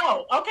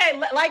 Oh, okay.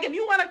 Like if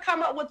you want to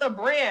come up with a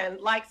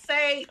brand, like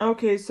say.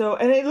 Okay, so,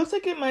 and it looks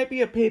like it might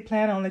be a paid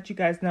plan. I'll let you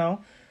guys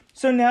know.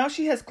 So now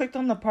she has clicked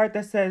on the part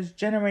that says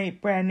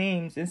generate brand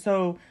names. And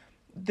so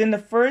then the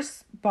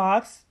first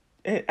box,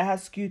 it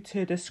asks you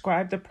to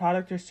describe the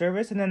product or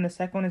service. And then the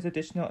second one is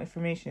additional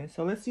information.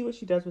 So let's see what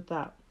she does with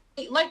that.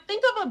 Like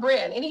think of a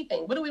brand,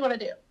 anything. What do we want to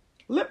do?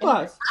 Lip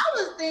gloss. I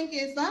was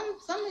thinking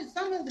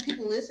some of the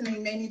people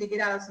listening may need to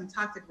get out of some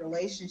toxic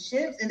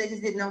relationships and they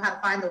just didn't know how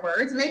to find the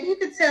words. Maybe you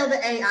could tell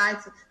the AI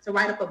to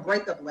write up a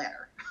breakup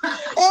letter.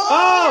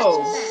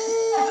 Oh!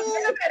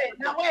 Wait a minute.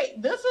 Now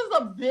wait, this is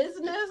a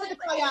business.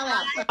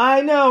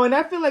 I know, and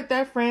I feel like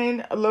that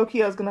friend,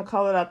 low-key, I was going to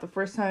call it out the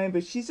first time,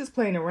 but she's just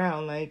playing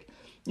around. Like,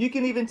 you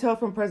can even tell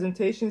from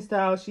presentation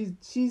style,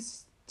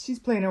 she's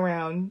playing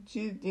around.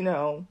 She,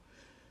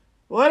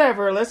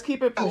 whatever, let's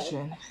keep it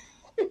pushing.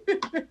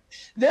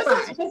 This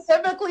is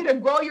specifically to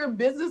grow your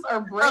business or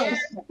brand.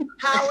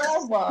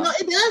 However, no,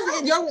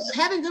 it does.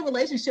 Having good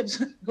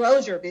relationships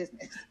grows your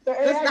business.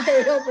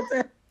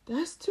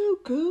 That's too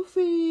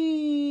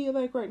goofy.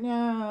 Like right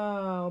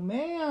now,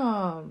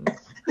 ma'am.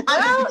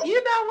 Well,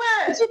 you know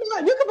what? You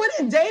can put it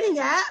in dating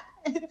app.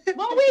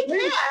 Well, we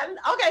can.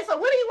 Okay, so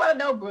what do you want to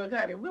know, Brooke,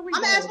 honey?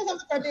 I'm asking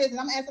something for business.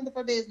 I'm asking something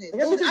for business. I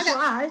guess we can I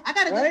try.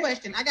 got a good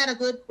question. I got a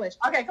good question.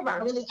 Okay, come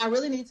on. I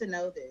really need to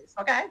know this.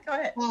 Okay, go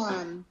ahead.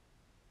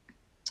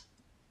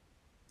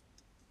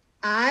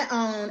 I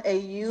own a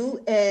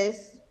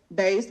U.S.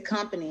 based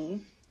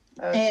company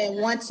and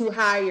want to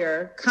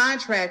hire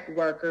contract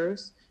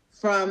workers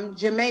from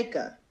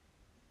Jamaica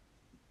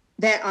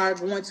that are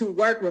going to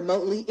work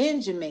remotely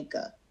in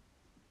Jamaica.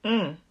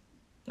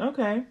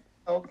 Okay.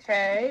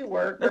 Okay,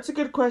 work. That's a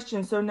good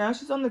question. So now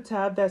she's on the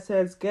tab that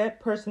says get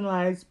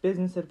personalized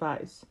business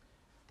advice.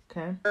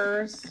 Okay.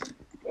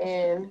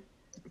 In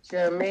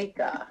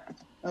Jamaica.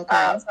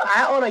 Okay. So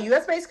I own a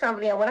U.S.-based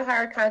company. I want to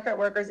hire contract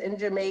workers in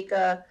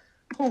Jamaica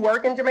who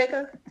work in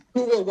Jamaica.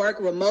 Who will work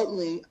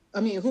remotely?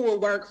 Who will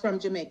work from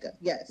Jamaica?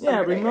 Yes.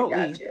 Yeah, Jamaica, remotely.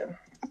 got you.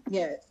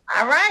 Yes.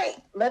 All right.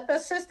 Let the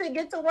assistant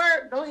get to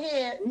work. Go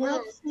ahead.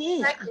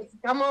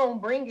 Come on,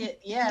 bring it.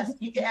 Yes,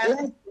 you can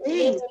ask.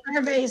 Please,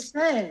 survey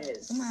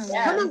says. Come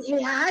on,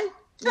 AI.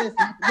 Listen,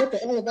 with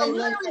the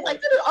elevator.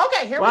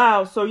 Okay, here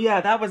Wow. So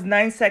yeah, that was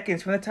 9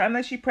 seconds from the time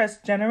that she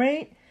pressed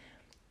generate.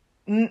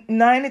 9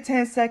 to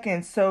 10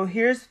 seconds. So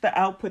here's the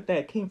output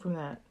that came from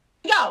that.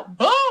 go.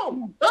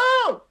 Boom,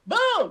 boom,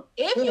 boom.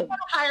 If you want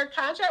to hire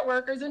contract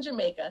workers in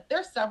Jamaica, there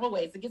are several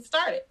ways to get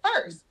started.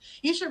 First,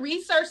 you should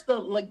research the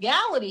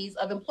legalities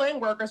of employing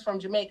workers from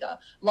Jamaica.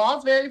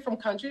 Laws vary from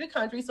country to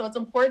country, so it's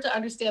important to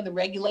understand the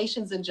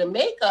regulations in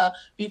Jamaica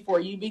before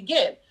you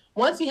begin.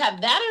 Once you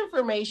have that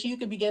information, you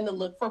can begin to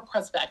look for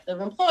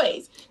prospective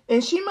employees.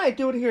 And she might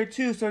do it here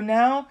too. So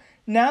now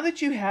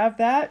that you have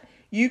that,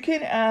 you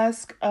can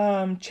ask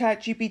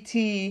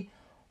ChatGPT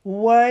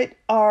what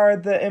are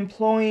the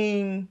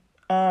employment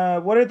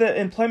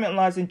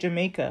laws in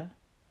Jamaica.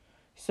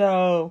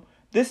 So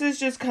this is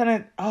just kind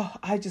of,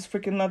 I just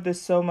freaking love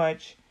this so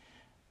much.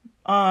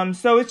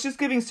 So it's just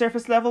giving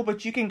surface level,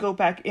 but you can go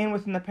back in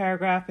within the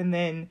paragraph and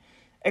then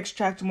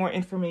extract more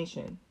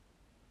information.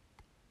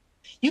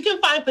 You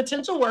can find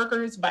potential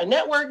workers by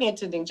networking,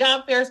 attending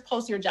job fairs,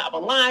 post your job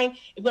online. If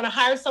you're going to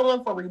hire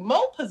someone for a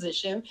remote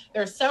position,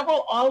 there are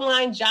several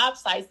online job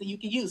sites that you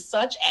can use,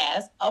 such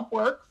as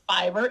Upwork,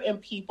 Fiverr,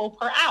 and People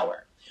Per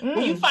Hour.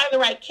 When you find the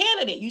right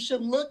candidate, you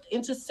should look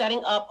into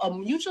setting up a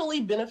mutually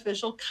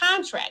beneficial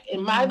contract.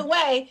 And by the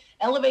way,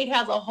 Elevate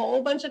has a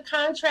whole bunch of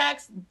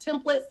contracts,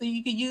 templates that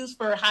you can use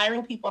for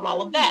hiring people and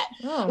all of that.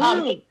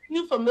 If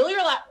you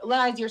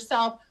familiarize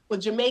yourself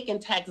with Jamaican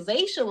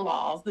taxation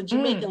laws, the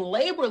Jamaican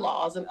labor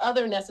laws, and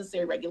other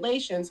necessary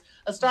regulations.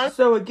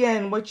 So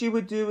again, what you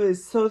would do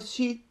is, her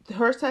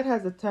site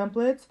has the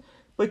templates,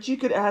 but you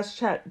could ask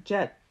Chat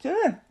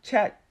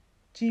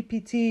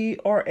GPT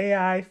or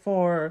AI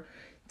for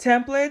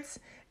templates,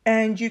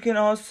 and you can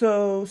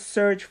also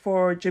search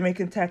for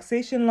Jamaican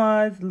taxation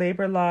laws,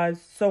 labor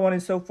laws, so on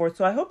and so forth.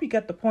 So I hope you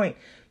get the point.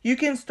 You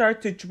can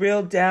start to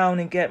drill down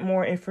and get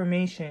more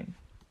information.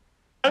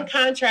 A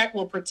contract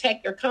will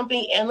protect your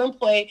company and the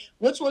employee,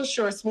 which will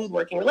ensure a smooth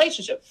working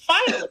relationship.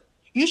 Finally,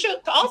 you should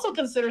also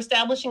consider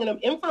establishing an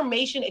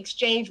information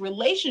exchange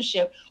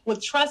relationship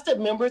with trusted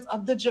members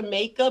of the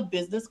Jamaica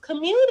business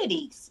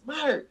community.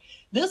 Smart.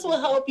 This will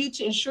help you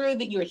to ensure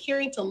that you're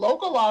adhering to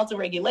local laws and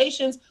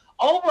regulations.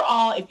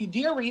 Overall, if you do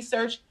your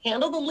research,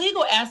 handle the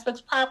legal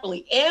aspects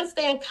properly, and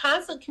stay in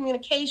constant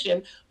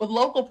communication with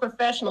local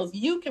professionals,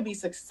 you can be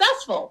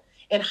successful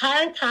in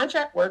hiring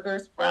contract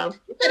workers from.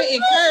 You better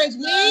encourage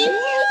me.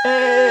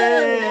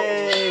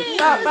 Hey.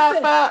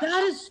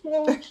 That is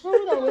so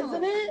true, though,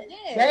 isn't it?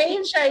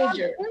 Game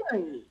changer.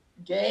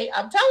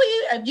 I'm telling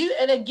you,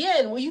 and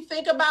again, when you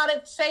think about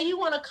it, say you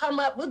want to come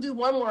up, we'll do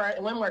one more,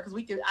 because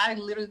I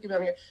literally could be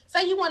on here.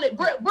 Say you want it,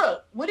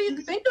 Brooke, what do you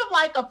think of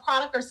like a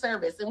product or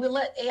service? And we'll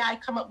let AI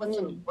come up with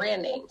some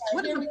brand names.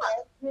 Okay, here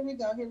we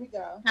go.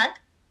 Okay.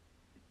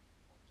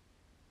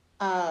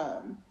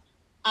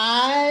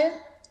 I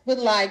would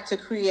like to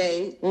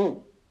create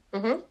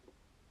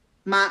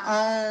my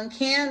own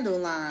candle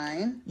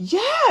line.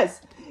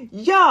 Yes.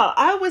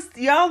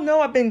 Y'all know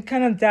I've been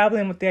kind of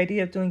dabbling with the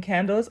idea of doing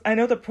candles. I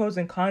know the pros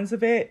and cons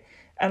of it,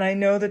 and I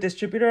know the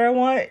distributor I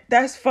want.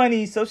 That's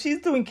funny. So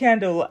she's doing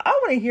candle. I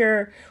want to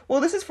hear,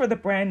 well, this is for the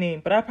brand name,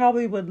 but I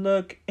probably would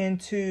look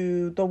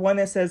into the one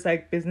that says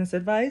like business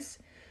advice.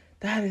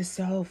 That is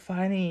so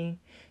funny.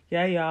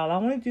 Yeah, y'all. I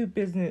want to do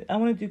business. I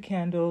want to do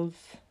candles.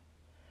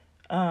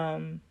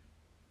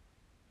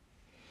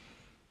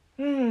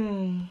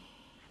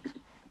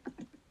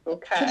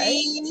 Okay.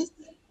 Please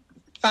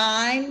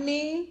find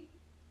me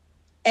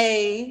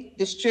a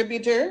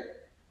distributor.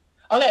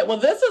 Okay, well,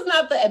 this is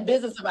not the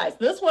business advice.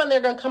 This one,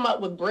 they're going to come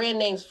up with brand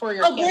names for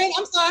your brand.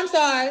 I'm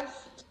sorry.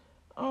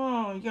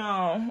 Oh,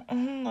 y'all.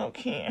 I'm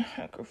okay.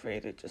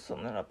 Aggravated just a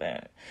little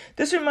bit.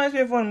 This reminds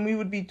me of when we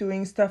would be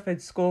doing stuff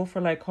at school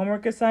for like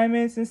homework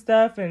assignments and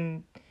stuff.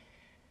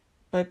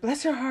 But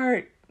bless your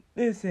heart.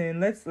 Listen,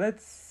 let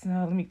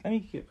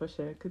me keep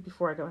pushing it because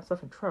before I got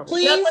myself in trouble.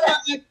 Please.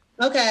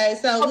 Okay,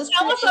 so tell us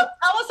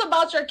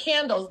about your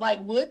candles. Like,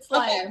 what's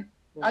like?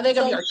 Are they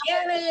gonna be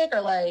organic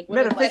or like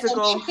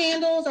metaphysical?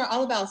 Candles are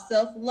all about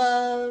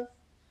self-love.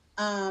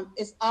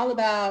 It's all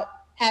about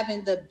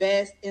having the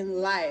best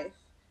in life,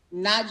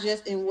 not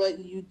just in what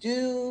you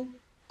do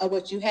or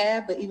what you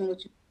have, but even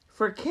what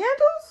For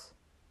candles?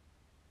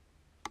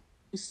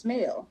 you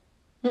smell.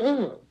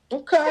 Mm-mm.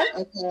 Okay.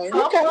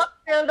 Self-love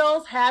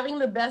candles, having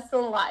the best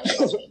in life.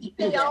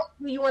 Anything else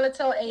you want to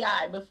tell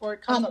AI before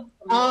it comes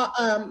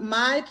up?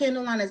 My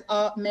candle line is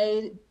all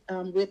made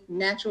with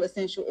natural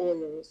essential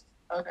oils.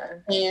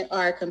 Okay. And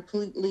are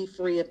completely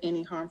free of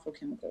any harmful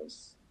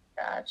chemicals.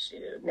 Got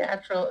you.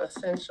 Natural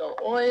essential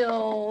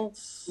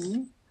oils.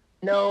 Mm-hmm.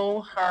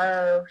 No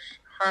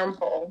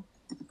harmful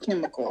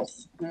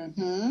chemicals.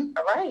 Mm-hmm.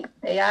 All right.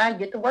 AI,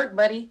 get to work,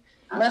 buddy.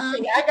 Let's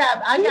see. I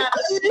got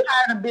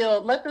tired of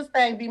build. Let this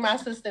thing be my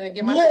assistant and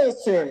get my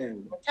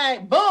listen. Okay,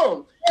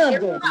 boom.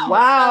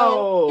 Wow.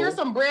 So here's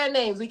some brand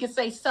names. We can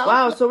say self.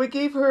 Wow, so we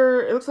gave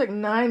her, it looks like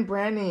 9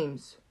 brand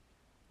names.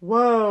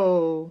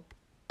 Whoa.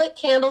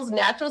 Candles,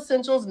 natural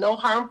essentials, no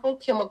harmful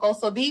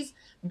chemicals. So these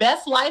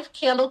Best Life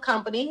Candle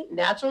Company,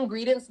 natural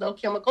ingredients, no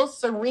chemicals.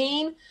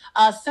 Serene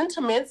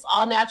Sentiments,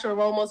 all natural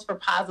aromas for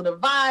positive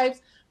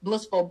vibes.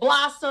 Blissful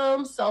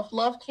Blossoms,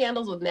 self-love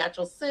candles with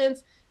natural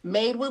scents.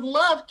 Made with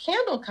Love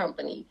Candle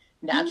Company,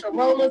 natural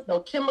aromas, no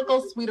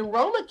chemicals. Sweet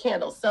aroma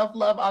candles,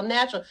 self-love, all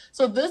natural.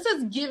 So this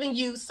is giving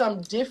you some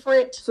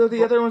different. So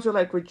the other ones are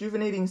like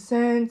rejuvenating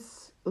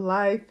scents,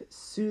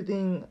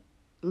 soothing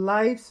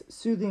lights,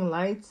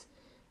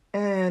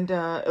 and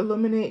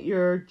illuminate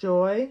your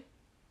joy.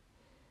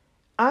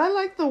 I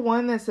like the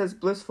one that says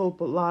Blissful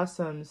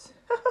Blossoms.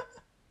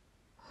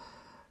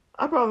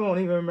 I probably won't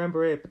even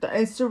remember it, but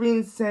and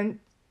Serene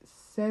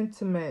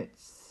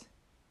Sentiments.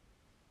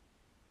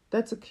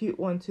 That's a cute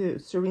one too.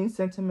 Serene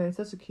Sentiments.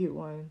 That's a cute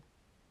one.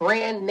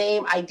 Brand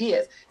name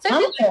ideas. So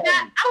if you like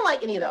that, I don't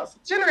like any of those.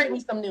 Generate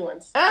me some new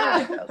ones.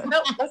 I don't like those.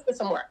 Nope, let's get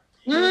some more.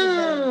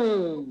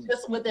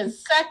 Just within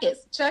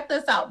seconds. Check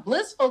this out.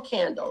 Blissful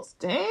candles.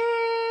 Damn.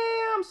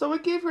 So we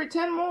gave her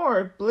 10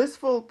 more.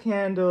 Blissful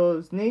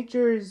candles.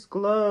 Nature's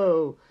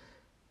glow.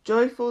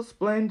 Joyful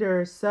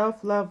splendor.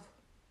 Self-love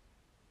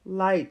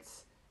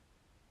lights.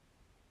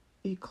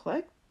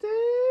 Eclectic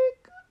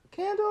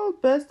candle.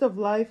 Best of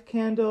life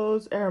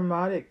candles.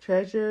 Aromatic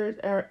treasures.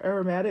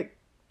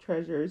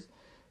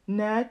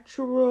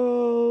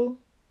 Natural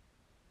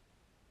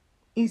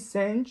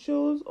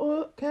essentials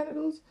oil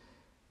candles.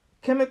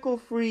 Chemical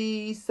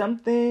free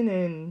something,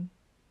 and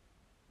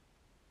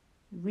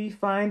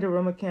refined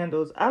aroma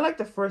candles. I like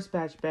the first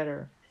batch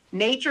better.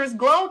 Nature's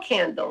Glow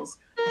candles.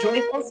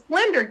 Joyful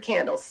Splendor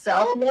candles.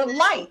 Self-love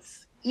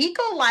lights.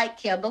 Eco Light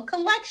Candle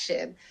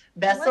Collection.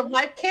 Best of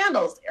Life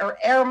candles.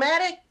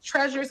 Aromatic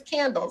Treasures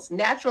candles.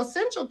 Natural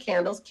Essential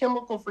candles.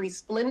 Chemical free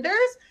splendors.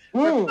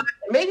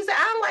 Maybe say,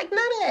 I don't like none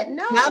of that.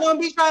 No. Y'all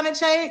don't be trying to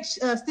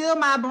steal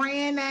my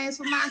brand names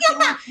from my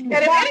And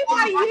if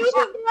anybody uses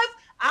this,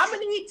 I'm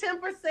gonna need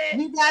 10%.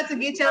 You got to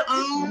get your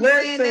own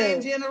brand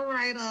name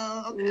generator.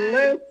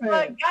 Okay.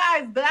 But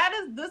guys,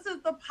 this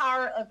is the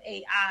power of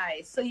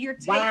AI. So you're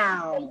taking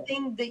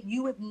something that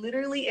you would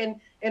literally and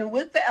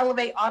with the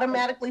Elevate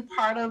automatically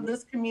part of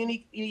this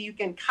community, you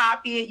can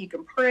copy it, you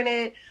can print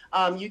it,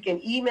 you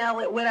can email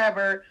it,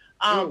 whatever.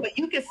 But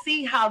you can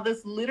see how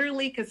this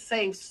literally could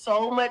save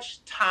so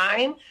much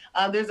time.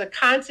 There's a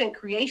content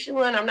creation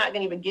one. I'm not going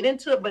to even get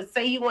into it, but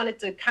say you wanted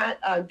to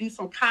do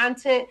some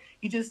content.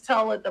 You just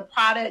tell it the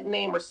product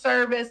name or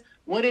service,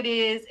 what it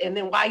is, and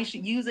then why you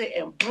should use it.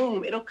 And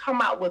boom, it'll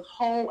come out with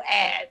whole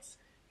ads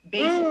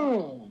based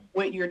on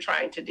what you're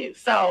trying to do.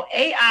 So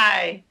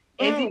AI,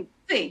 as you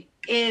see,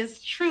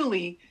 is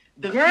truly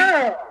the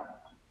girl.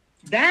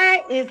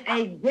 That is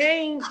a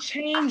game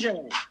changer.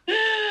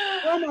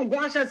 Oh my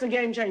gosh, that's a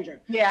game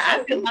changer. Yeah,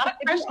 I feel a lot of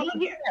pressure on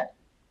here.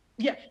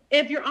 Yeah,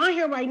 if you're on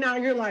here right now,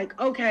 you're like,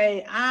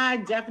 okay,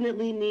 I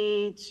definitely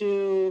need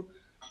to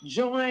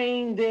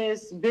join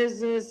this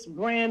business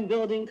brand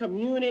building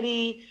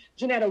community.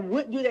 Janetta,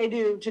 what do they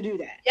do to do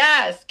that?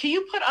 Yes, can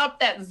you put up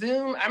that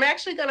Zoom? I'm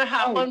actually going to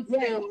hop on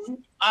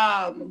Zoom.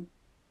 I'm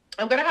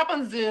going to hop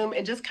on Zoom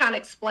and just kind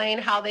of explain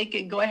how they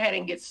could go ahead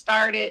and get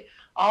started.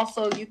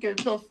 Also, you can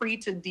feel free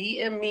to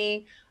DM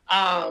me.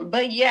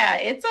 But yeah,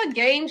 it's a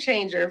game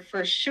changer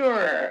for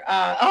sure.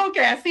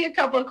 Okay, I see a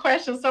couple of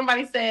questions.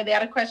 Somebody said they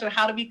had a question on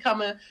how to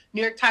become a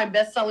New York Times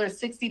bestseller in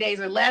 60 days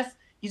or less.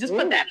 You just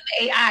put that in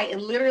the AI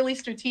and literally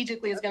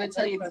strategically is going to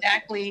tell you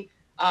exactly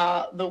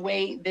the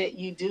way that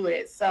you do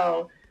it.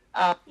 So,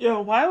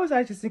 why was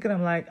I just thinking,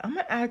 I'm going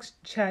to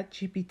ask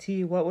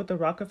ChatGPT what would the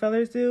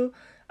Rockefellers do?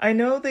 I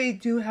know they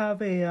do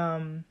have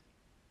a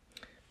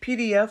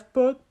PDF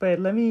book, but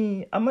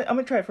I'm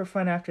gonna try it for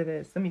fun after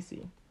this. Let me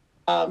see.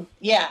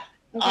 Yeah.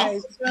 Okay,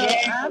 so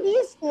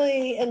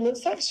obviously it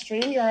looks like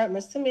StreamYard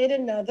must have made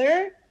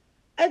another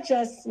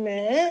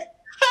adjustment.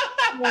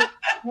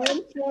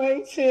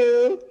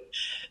 1.2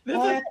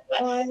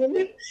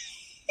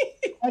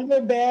 on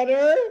the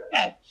better.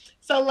 Okay.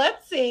 So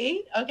let's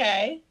see.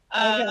 Okay.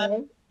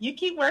 You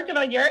keep working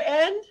on your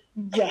end?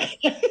 Yes.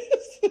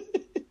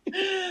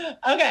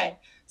 Okay.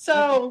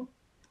 So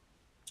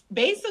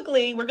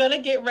basically, we're going to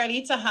get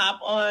ready to hop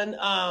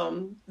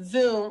on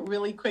Zoom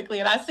really quickly.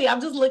 And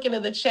I'm just looking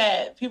in the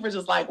chat. People are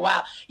just like,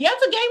 wow. Yeah,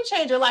 it's a game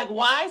changer. Like,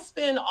 why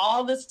spend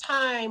all this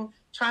time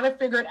trying to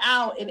figure it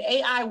out? And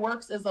AI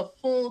works as a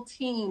full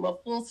team, a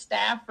full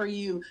staff for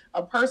you,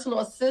 a personal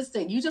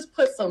assistant. You just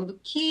put some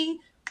key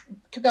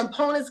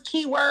components,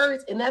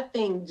 keywords, and that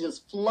thing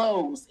just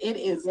flows. It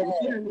is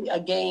literally a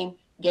game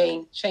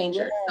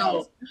changer.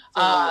 So,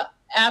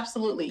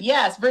 absolutely.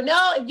 Yes.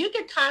 Vernell, if you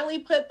could kindly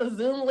put the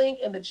Zoom link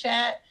in the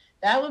chat,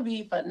 that would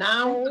be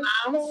phenomenal.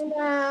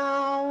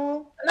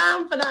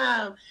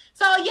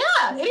 So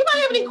yeah, anybody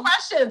have any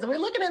questions? We're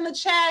looking in the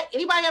chat.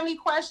 Anybody have any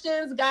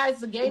questions? Guys,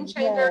 it's a game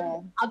changer. Yeah.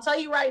 I'll tell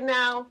you right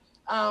now,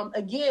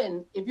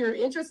 again, if you're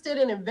interested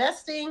in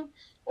investing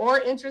or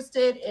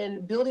interested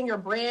in building your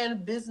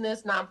brand,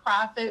 business,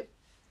 nonprofit,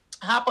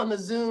 hop on the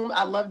Zoom.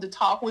 I'd love to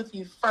talk with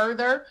you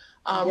further.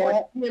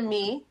 Or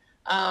me.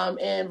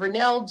 And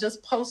Vernell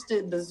just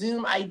posted the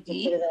Zoom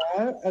ID.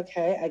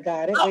 Okay, I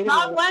got it.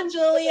 Wrong one,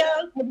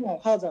 Julia.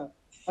 Hold on.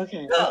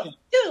 Okay. Let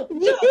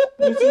me see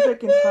if I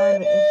can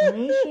find the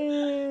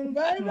information.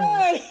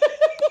 Bye.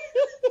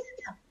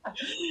 I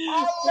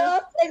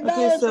love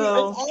technology. Okay,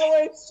 so it's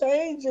always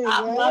changing.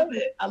 I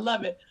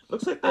love it.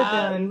 Looks like they're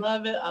done.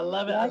 I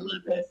love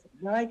it.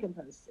 Now I can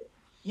post it.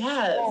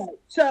 Yes.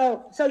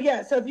 So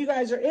if you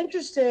guys are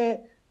interested,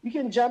 you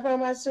can jump on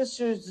my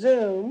sister's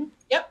Zoom.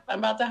 Yep, I'm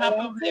about to hop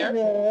over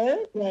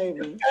there.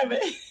 Maybe.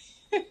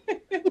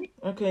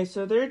 Okay,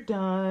 so they're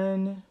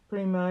done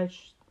pretty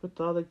much with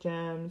all the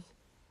gems.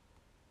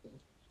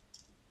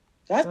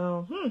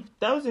 So,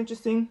 that was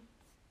interesting.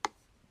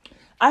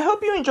 I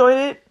hope you enjoyed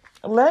it.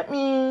 Let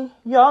me,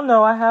 y'all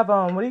know I have,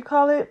 what do you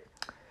call it?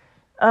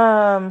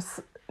 The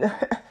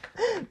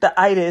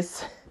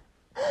itis.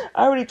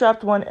 I already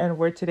dropped one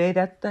N-word today.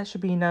 That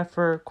should be enough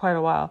for quite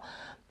a while.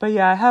 But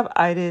yeah, I have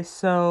itis,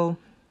 so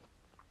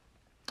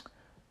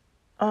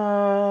I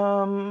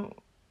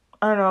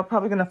don't know, I'm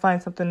probably gonna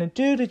find something to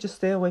do to just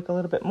stay awake a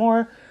little bit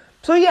more.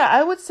 So yeah,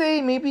 I would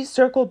say maybe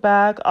circle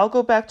back. I'll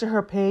go back to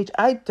her page.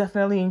 I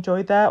definitely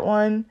enjoyed that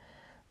one.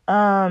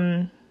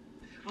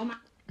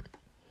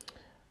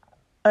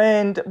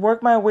 And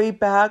work my way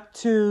back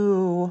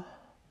to,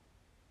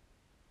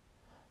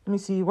 let me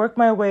see, work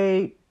my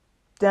way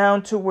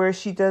down to where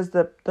she does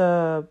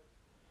the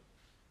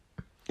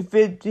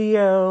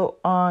video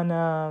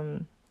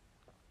on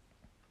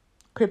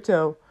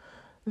crypto.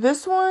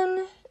 This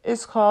one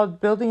is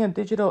called Building a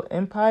Digital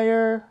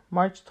Empire,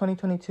 March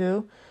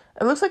 2022.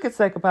 It looks like it's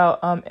like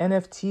about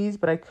NFTs,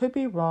 but I could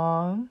be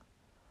wrong.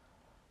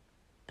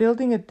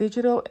 Building a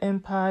Digital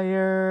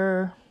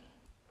Empire.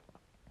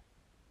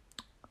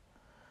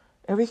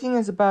 Everything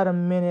is about a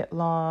minute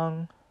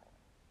long.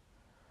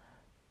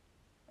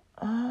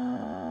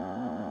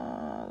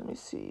 Let me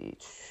see.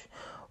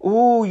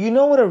 Ooh, you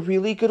know what a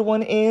really good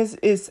one is?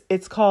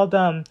 It's called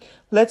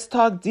Let's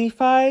Talk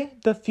DeFi,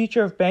 the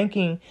Future of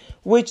Banking,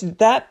 which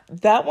that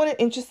one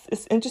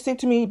is interesting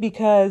to me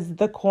because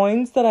the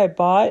coins that I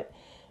bought,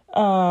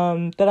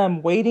 that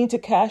I'm waiting to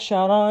cash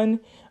out on,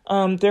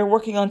 they're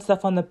working on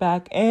stuff on the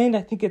back end.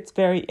 I think it's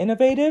very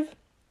innovative.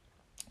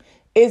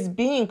 Is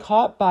being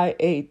bought by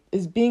a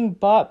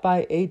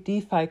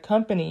DeFi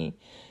company.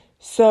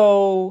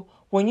 So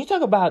when you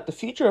talk about the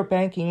future of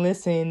banking,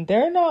 listen,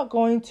 they're not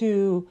going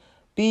to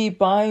be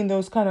buying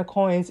those kind of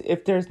coins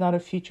if there's not a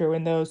future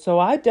in those. So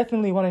I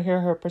definitely want to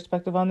hear her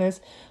perspective on this.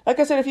 Like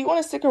I said, if you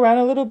want to stick around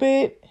a little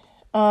bit,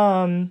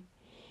 I'll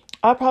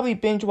probably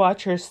binge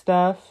watch her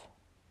stuff.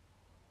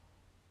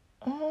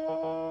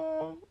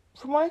 From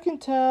what I can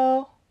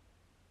tell,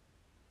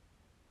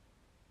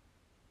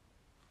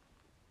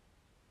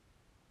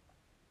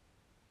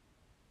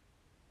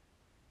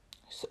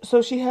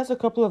 so she has a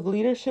couple of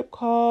leadership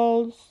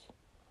calls.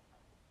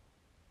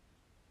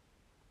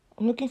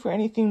 I'm looking for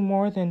anything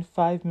more than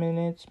 5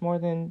 minutes, more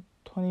than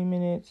 20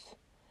 minutes.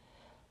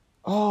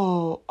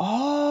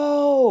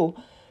 Oh,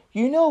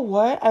 you know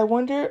what? I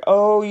wonder,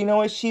 you know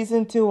what? She's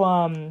into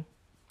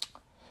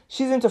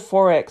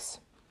Forex.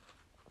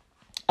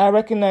 I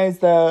recognize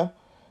that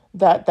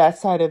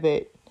side of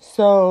it.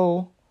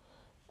 So,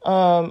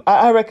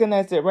 I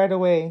recognized it right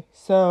away.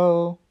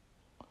 So,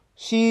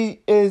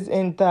 she is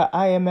in the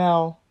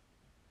IML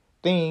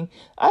thing.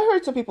 I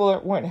heard some people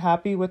weren't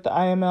happy with the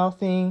IML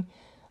thing.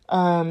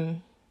 I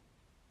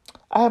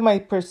have my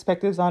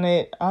perspectives on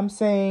it. I'm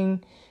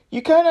saying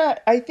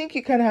I think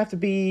you kind of have to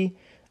be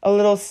a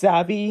little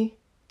savvy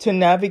to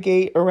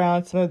navigate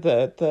around some of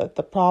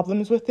the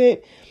problems with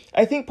it.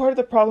 I think part of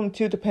the problem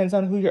too depends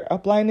on who your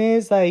upline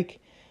is.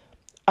 Like,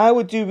 I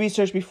would do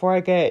research before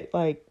I get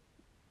like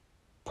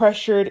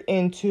pressured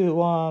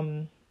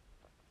into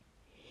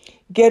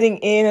getting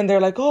in, and they're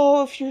like,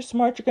 oh, if you're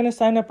smart, you're gonna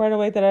sign up right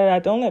away.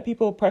 Don't let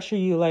people pressure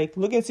you. Like,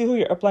 look and see who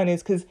your upline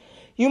is, because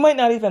you might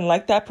not even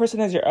like that person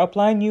as your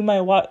upline. You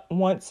might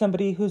want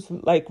somebody who's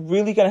like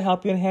really gonna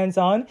help you in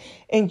hands-on,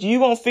 and you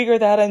won't figure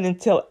that out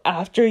until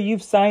after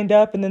you've signed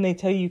up, and then they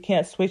tell you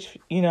can't switch,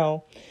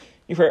 your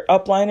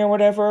upline or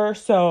whatever.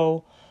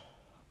 So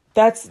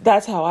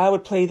that's how I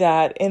would play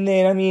that. And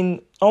then, I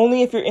mean,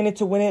 only if you're in it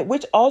to win it,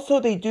 which also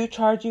they do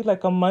charge you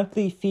like a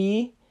monthly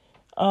fee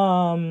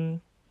to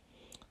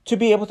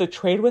be able to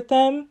trade with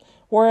them.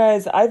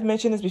 Whereas I've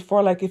mentioned this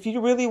before, like if you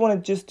really want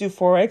to just do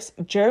Forex,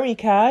 Jeremy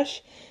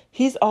Cash,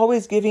 he's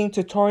always giving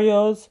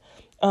tutorials.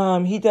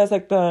 He does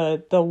like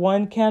the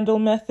 1 candle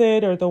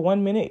method or the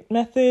 1 minute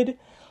method.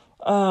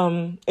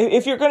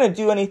 If you're going to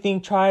do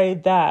anything, try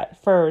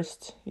that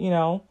first, you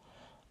know.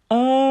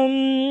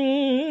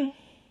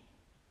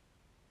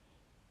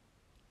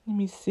 Let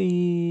me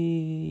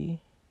see.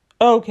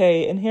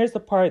 Okay, and here's the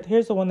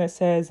one that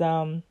says,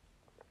 oh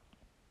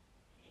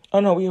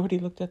no, we already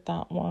looked at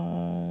that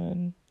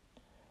one.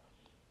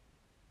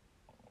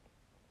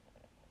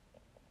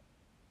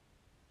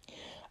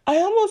 I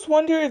almost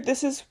wonder if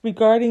this is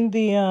regarding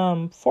the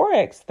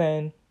Forex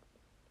then.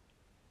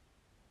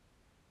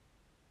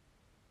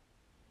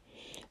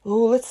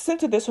 Oh, let's listen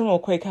to this one real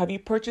quick. Have you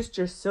purchased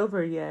your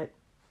silver yet?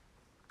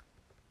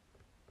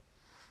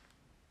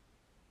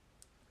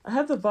 I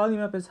have the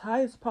volume up as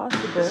high as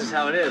possible. This is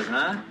how it is,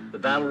 huh? The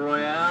Battle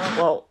Royale?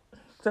 Well,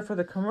 except for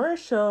the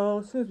commercial.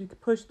 As soon as we can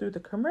push through the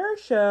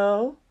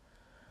commercial,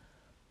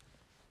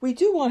 we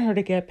do want her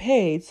to get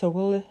paid. So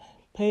we'll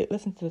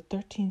listen to the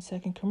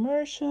 13-second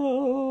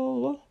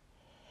commercial.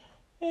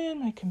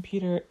 And my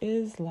computer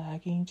is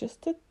lagging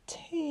just a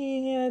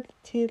tad.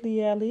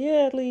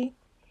 Tiddly.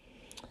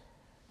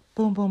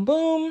 Boom, boom,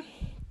 boom.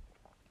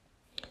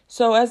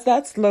 So as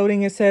that's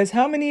loading, it says,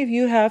 how many of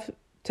you have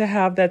to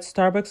have that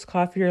Starbucks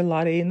coffee or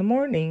latte in the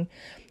morning?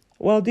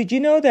 Well, did you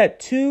know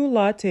that 2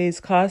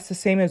 lattes cost the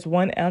same as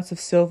 1 ounce of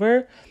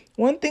silver?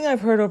 One thing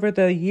I've heard over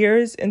the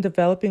years in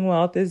developing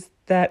wealth is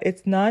that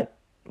it's not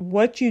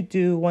what you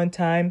do one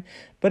time,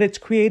 but it's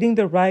creating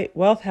the right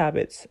wealth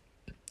habits.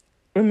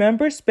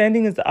 Remember,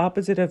 spending is the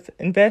opposite of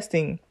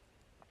investing.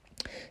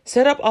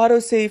 Set up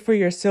autosave for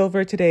your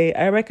silver today.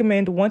 I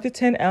recommend 1 to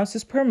 10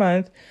 ounces per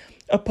month,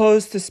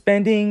 opposed to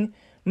spending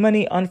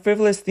money on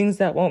frivolous things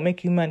that won't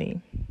make you money.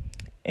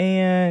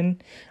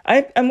 And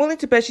I'm willing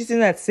to bet she's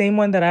in that same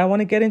one that I want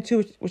to get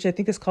into, which I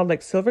think is called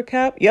like Silver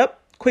Cap. Yep,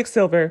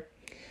 Quicksilver.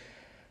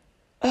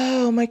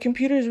 Oh, my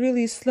computer is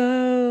really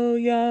slow,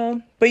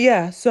 y'all. But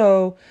yeah,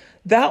 so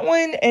that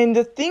one. And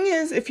the thing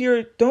is, if you're,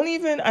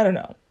 I don't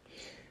know.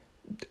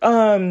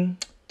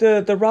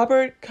 The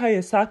Robert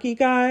Kiyosaki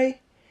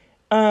guy,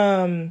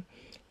 from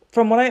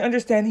what I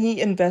understand,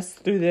 he invests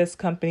through this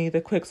company,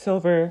 the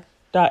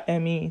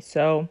Quicksilver.me.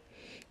 So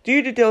do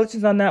your due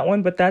diligence on that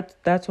one, but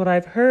that's what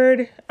I've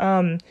heard.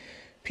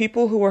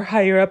 People who are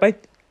higher up,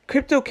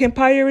 Crypto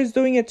Kimpire is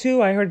doing it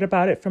too. I heard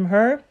about it from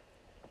her.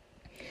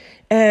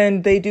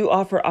 And they do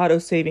offer auto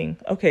saving.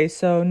 Okay,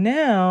 so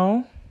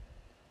now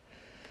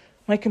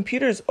my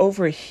computer is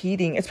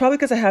overheating. It's probably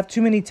because I have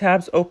too many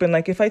tabs open.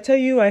 Like if I tell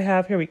you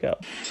here we go.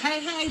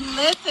 Hey,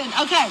 listen.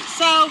 Okay,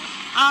 so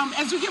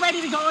as we get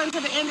ready to go into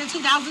the end of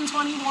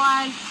 2021,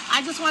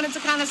 I just wanted to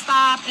kind of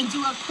stop and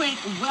do a quick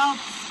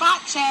wealth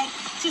spot check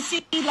to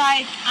see,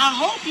 like, I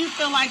hope you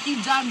feel like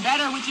you've done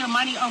better with your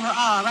money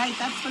overall, right?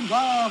 That's the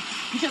goal,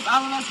 because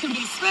all of us can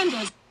be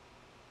spenders.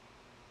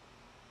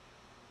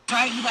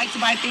 Right? You like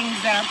to buy things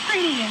that are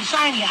pretty and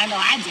shiny. I know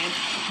I did.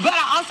 But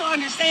I also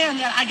understand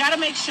that I got to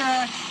make sure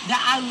that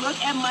I look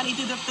at money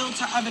through the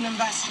filter of an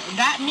investor.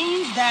 That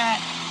means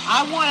that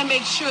I want to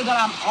make sure that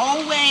I'm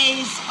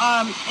always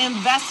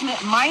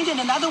investment minded.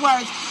 In other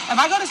words, if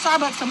I go to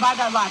Starbucks and buy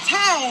that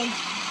latte,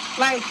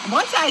 like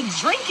once I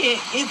drink it,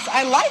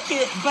 I like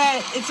it,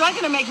 but it's not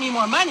going to make me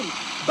more money.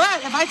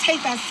 But if I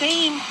take that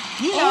same,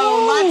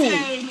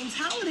 latte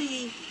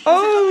mentality,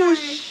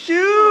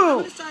 shoot.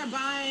 I'm going to start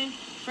buying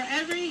for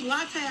every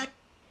latte.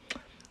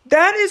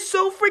 That is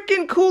so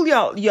freaking cool,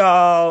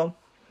 y'all.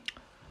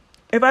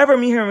 If I ever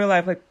meet her in real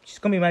life, like, she's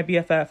gonna be my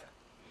BFF.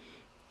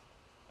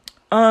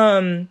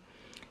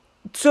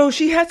 So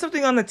she had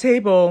something on the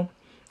table,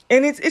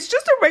 and it's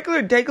just a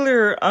regular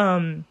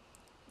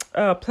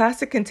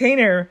plastic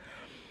container,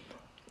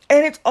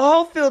 and it's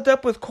all filled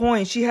up with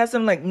coins. She has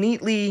them like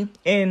neatly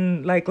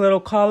in like little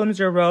columns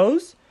or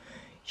rows.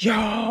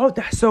 Yo,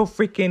 that's so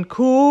freaking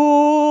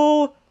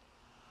cool.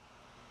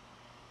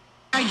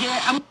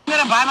 I'm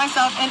gonna buy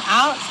myself an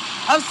ounce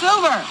of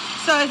silver.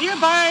 So if you're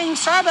buying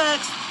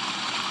Starbucks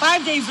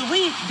 5 days a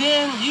week,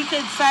 then you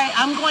could say,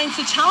 I'm going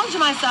to challenge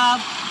myself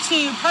to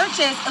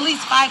purchase at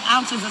least 5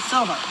 ounces of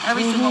silver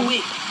every single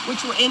week,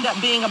 which will end up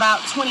being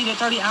about 20 to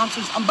 30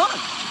 ounces a month.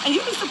 And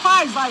you'd be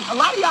surprised, like, a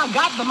lot of y'all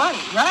got the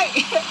money, right?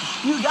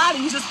 You got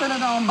it. You just spend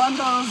it on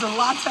bundles and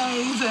lattes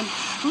and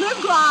lip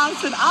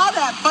gloss and all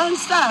that fun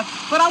stuff.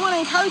 But I want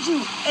to encourage you,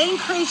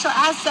 increase your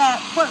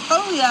asset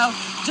portfolio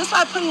just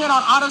by putting it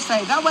on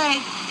autosave. That way,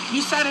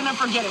 you set it and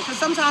forget it. Because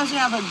sometimes we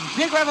have a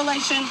big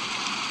revelation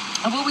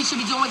of what we should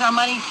be doing with our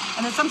money,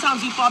 and then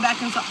sometimes you fall back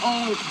into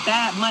old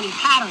bad money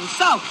patterns.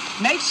 So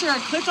make sure,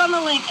 click on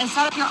the link and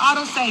set up your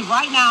autosave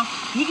right now.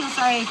 You can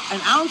save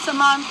an ounce a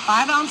month,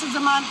 5 ounces a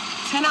month,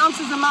 10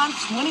 ounces a month,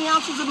 20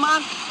 ounces a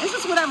month. It's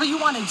just whatever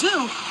you want to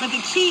do, but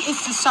the key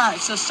is to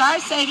start. So start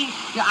saving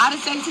your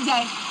autosave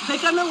today.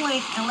 Click on the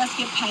link and let's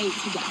get paid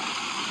together.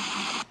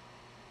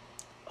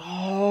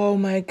 Oh, Oh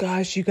my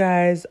gosh, you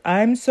guys.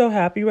 I'm so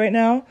happy right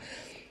now.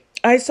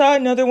 I saw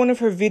another one of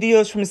her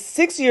videos from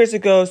 6 years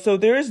ago, so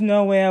there is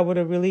no way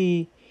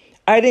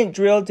I didn't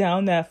drill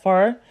down that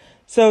far.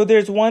 So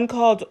there's one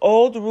called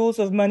Old Rules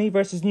of Money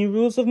versus New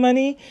Rules of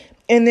Money.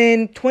 And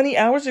then 20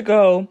 hours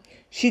ago,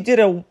 she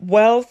did a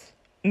wealth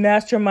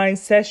mastermind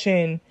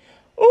session.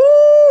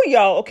 Ooh,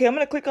 y'all. Okay, I'm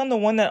going to click on the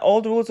one that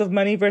Old Rules of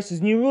Money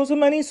versus New Rules of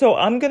Money. So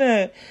I'm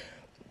going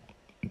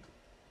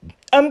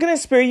to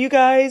spare you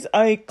guys.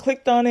 I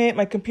clicked on it.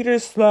 My computer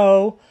is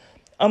slow.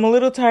 I'm a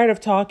little tired of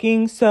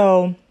talking.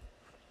 So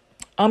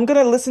I'm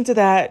going to listen to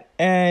that.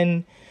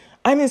 And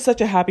I'm in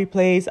such a happy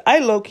place. I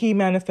low-key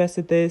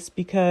manifested this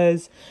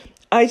because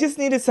I just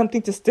needed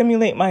something to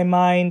stimulate my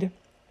mind.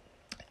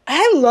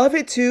 I love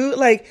it too.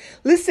 Like,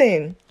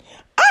 listen,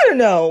 I don't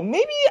know.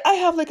 Maybe I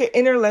have like an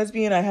inner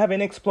lesbian I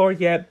haven't explored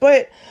yet,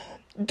 but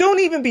don't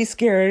even be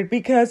scared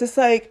because it's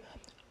like,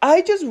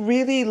 I just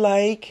really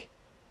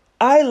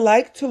I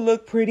like to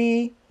look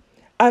pretty.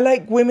 I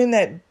like women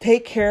that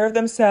take care of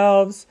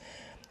themselves.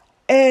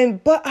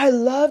 But I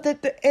love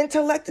that the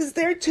intellect is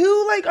there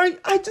too. Like,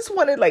 I just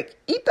want to like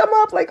eat them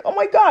up. Like, oh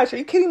my gosh, are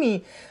you kidding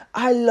me?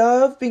 I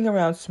love being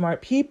around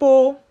smart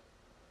people.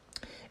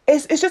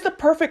 It's just a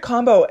perfect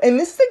combo. And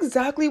this is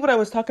exactly what I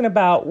was talking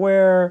about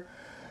where,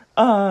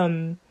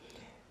 they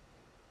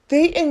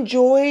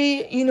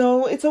enjoy,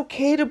 it's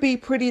okay to be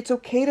pretty. It's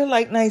okay to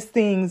like nice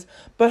things,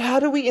 but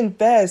how do we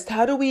invest?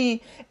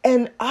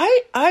 And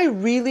I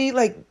really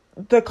like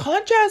the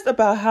contrast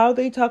about how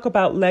they talk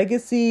about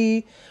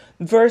legacy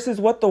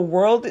versus what the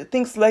world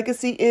thinks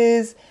legacy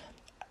is.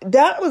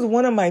 That was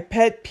one of my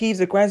pet peeves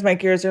that grinds my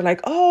gears. They're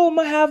like, oh, I'm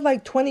going to have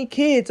like 20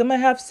 kids. I'm going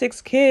to have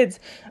 6 kids.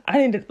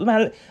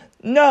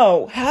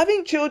 No,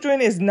 having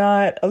children is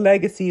not a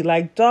legacy.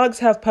 Like dogs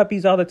have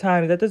puppies all the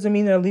time. That doesn't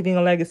mean they're leaving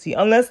a legacy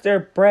unless they're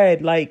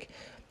bred like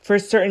for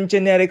certain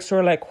genetics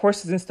or like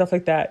horses and stuff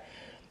like that.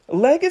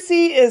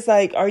 Legacy is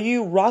like, are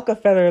you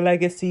Rockefeller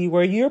legacy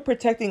where you're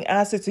protecting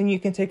assets and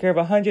you can take care of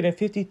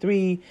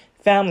 153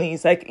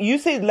 families? Like you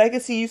say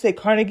legacy, you say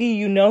Carnegie,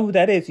 you know who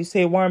that is. You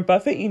say Warren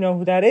Buffett, you know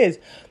who that is.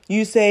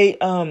 You say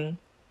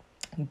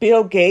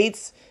Bill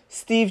Gates,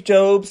 Steve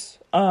Jobs,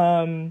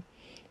 Elon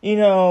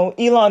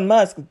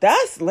Musk,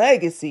 that's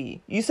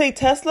legacy. You say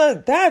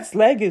Tesla, that's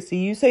legacy.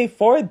 You say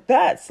Ford,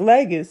 that's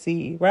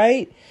legacy,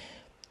 right?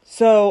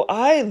 So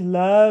I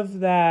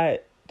love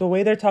that. The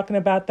way they're talking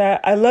about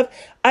that.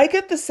 I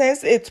get the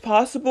sense it's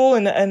possible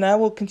and I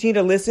will continue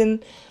to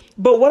listen.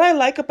 But what I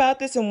like about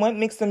this and what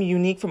makes them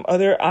unique from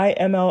other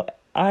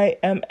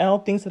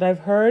IML things that I've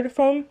heard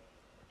from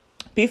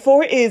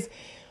before is,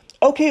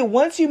 okay,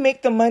 once you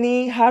make the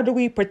money, how do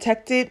we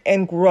protect it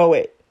and grow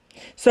it?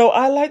 So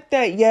I like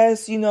that.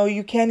 Yes,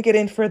 you can get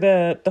in for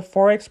the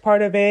Forex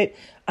part of it.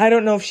 I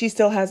don't know if she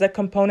still has that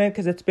component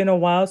because it's been a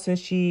while since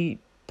she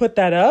put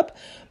that up,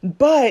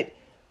 but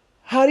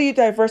how do you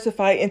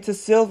diversify into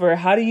silver?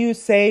 How do you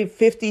save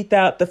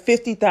the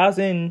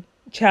 50,000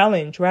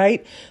 challenge,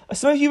 right?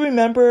 Some of you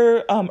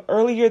remember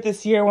earlier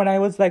this year when I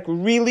was like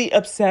really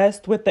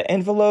obsessed with the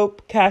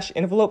cash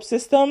envelope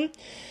system.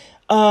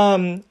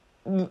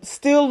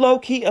 Still low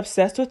key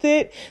obsessed with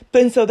it.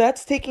 But so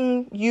that's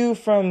taking you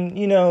from,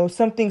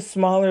 something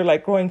smaller,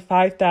 like growing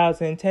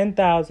 5,000,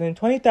 10,000,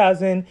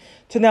 20,000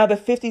 to now the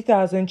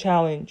 50,000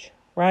 challenge,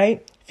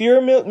 right? If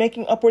you're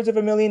making upwards of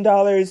 $1 million,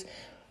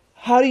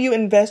 how do you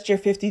invest your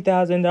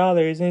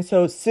 $50,000? And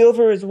so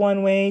silver is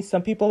one way.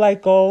 Some people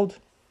like gold.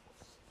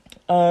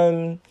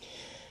 And,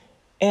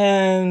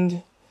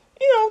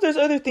 there's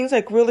other things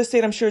like real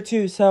estate, I'm sure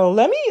too. So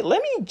let me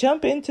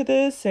jump into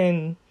this.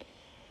 And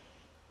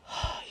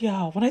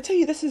yeah, when I tell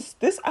you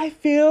I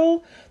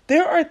feel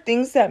there are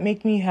things that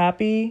make me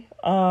happy.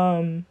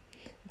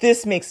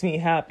 This makes me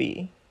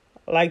happy.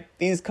 Like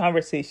these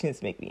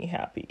conversations make me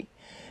happy.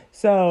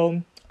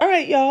 So, all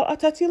right, y'all, I'll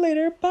talk to you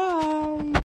later. Bye.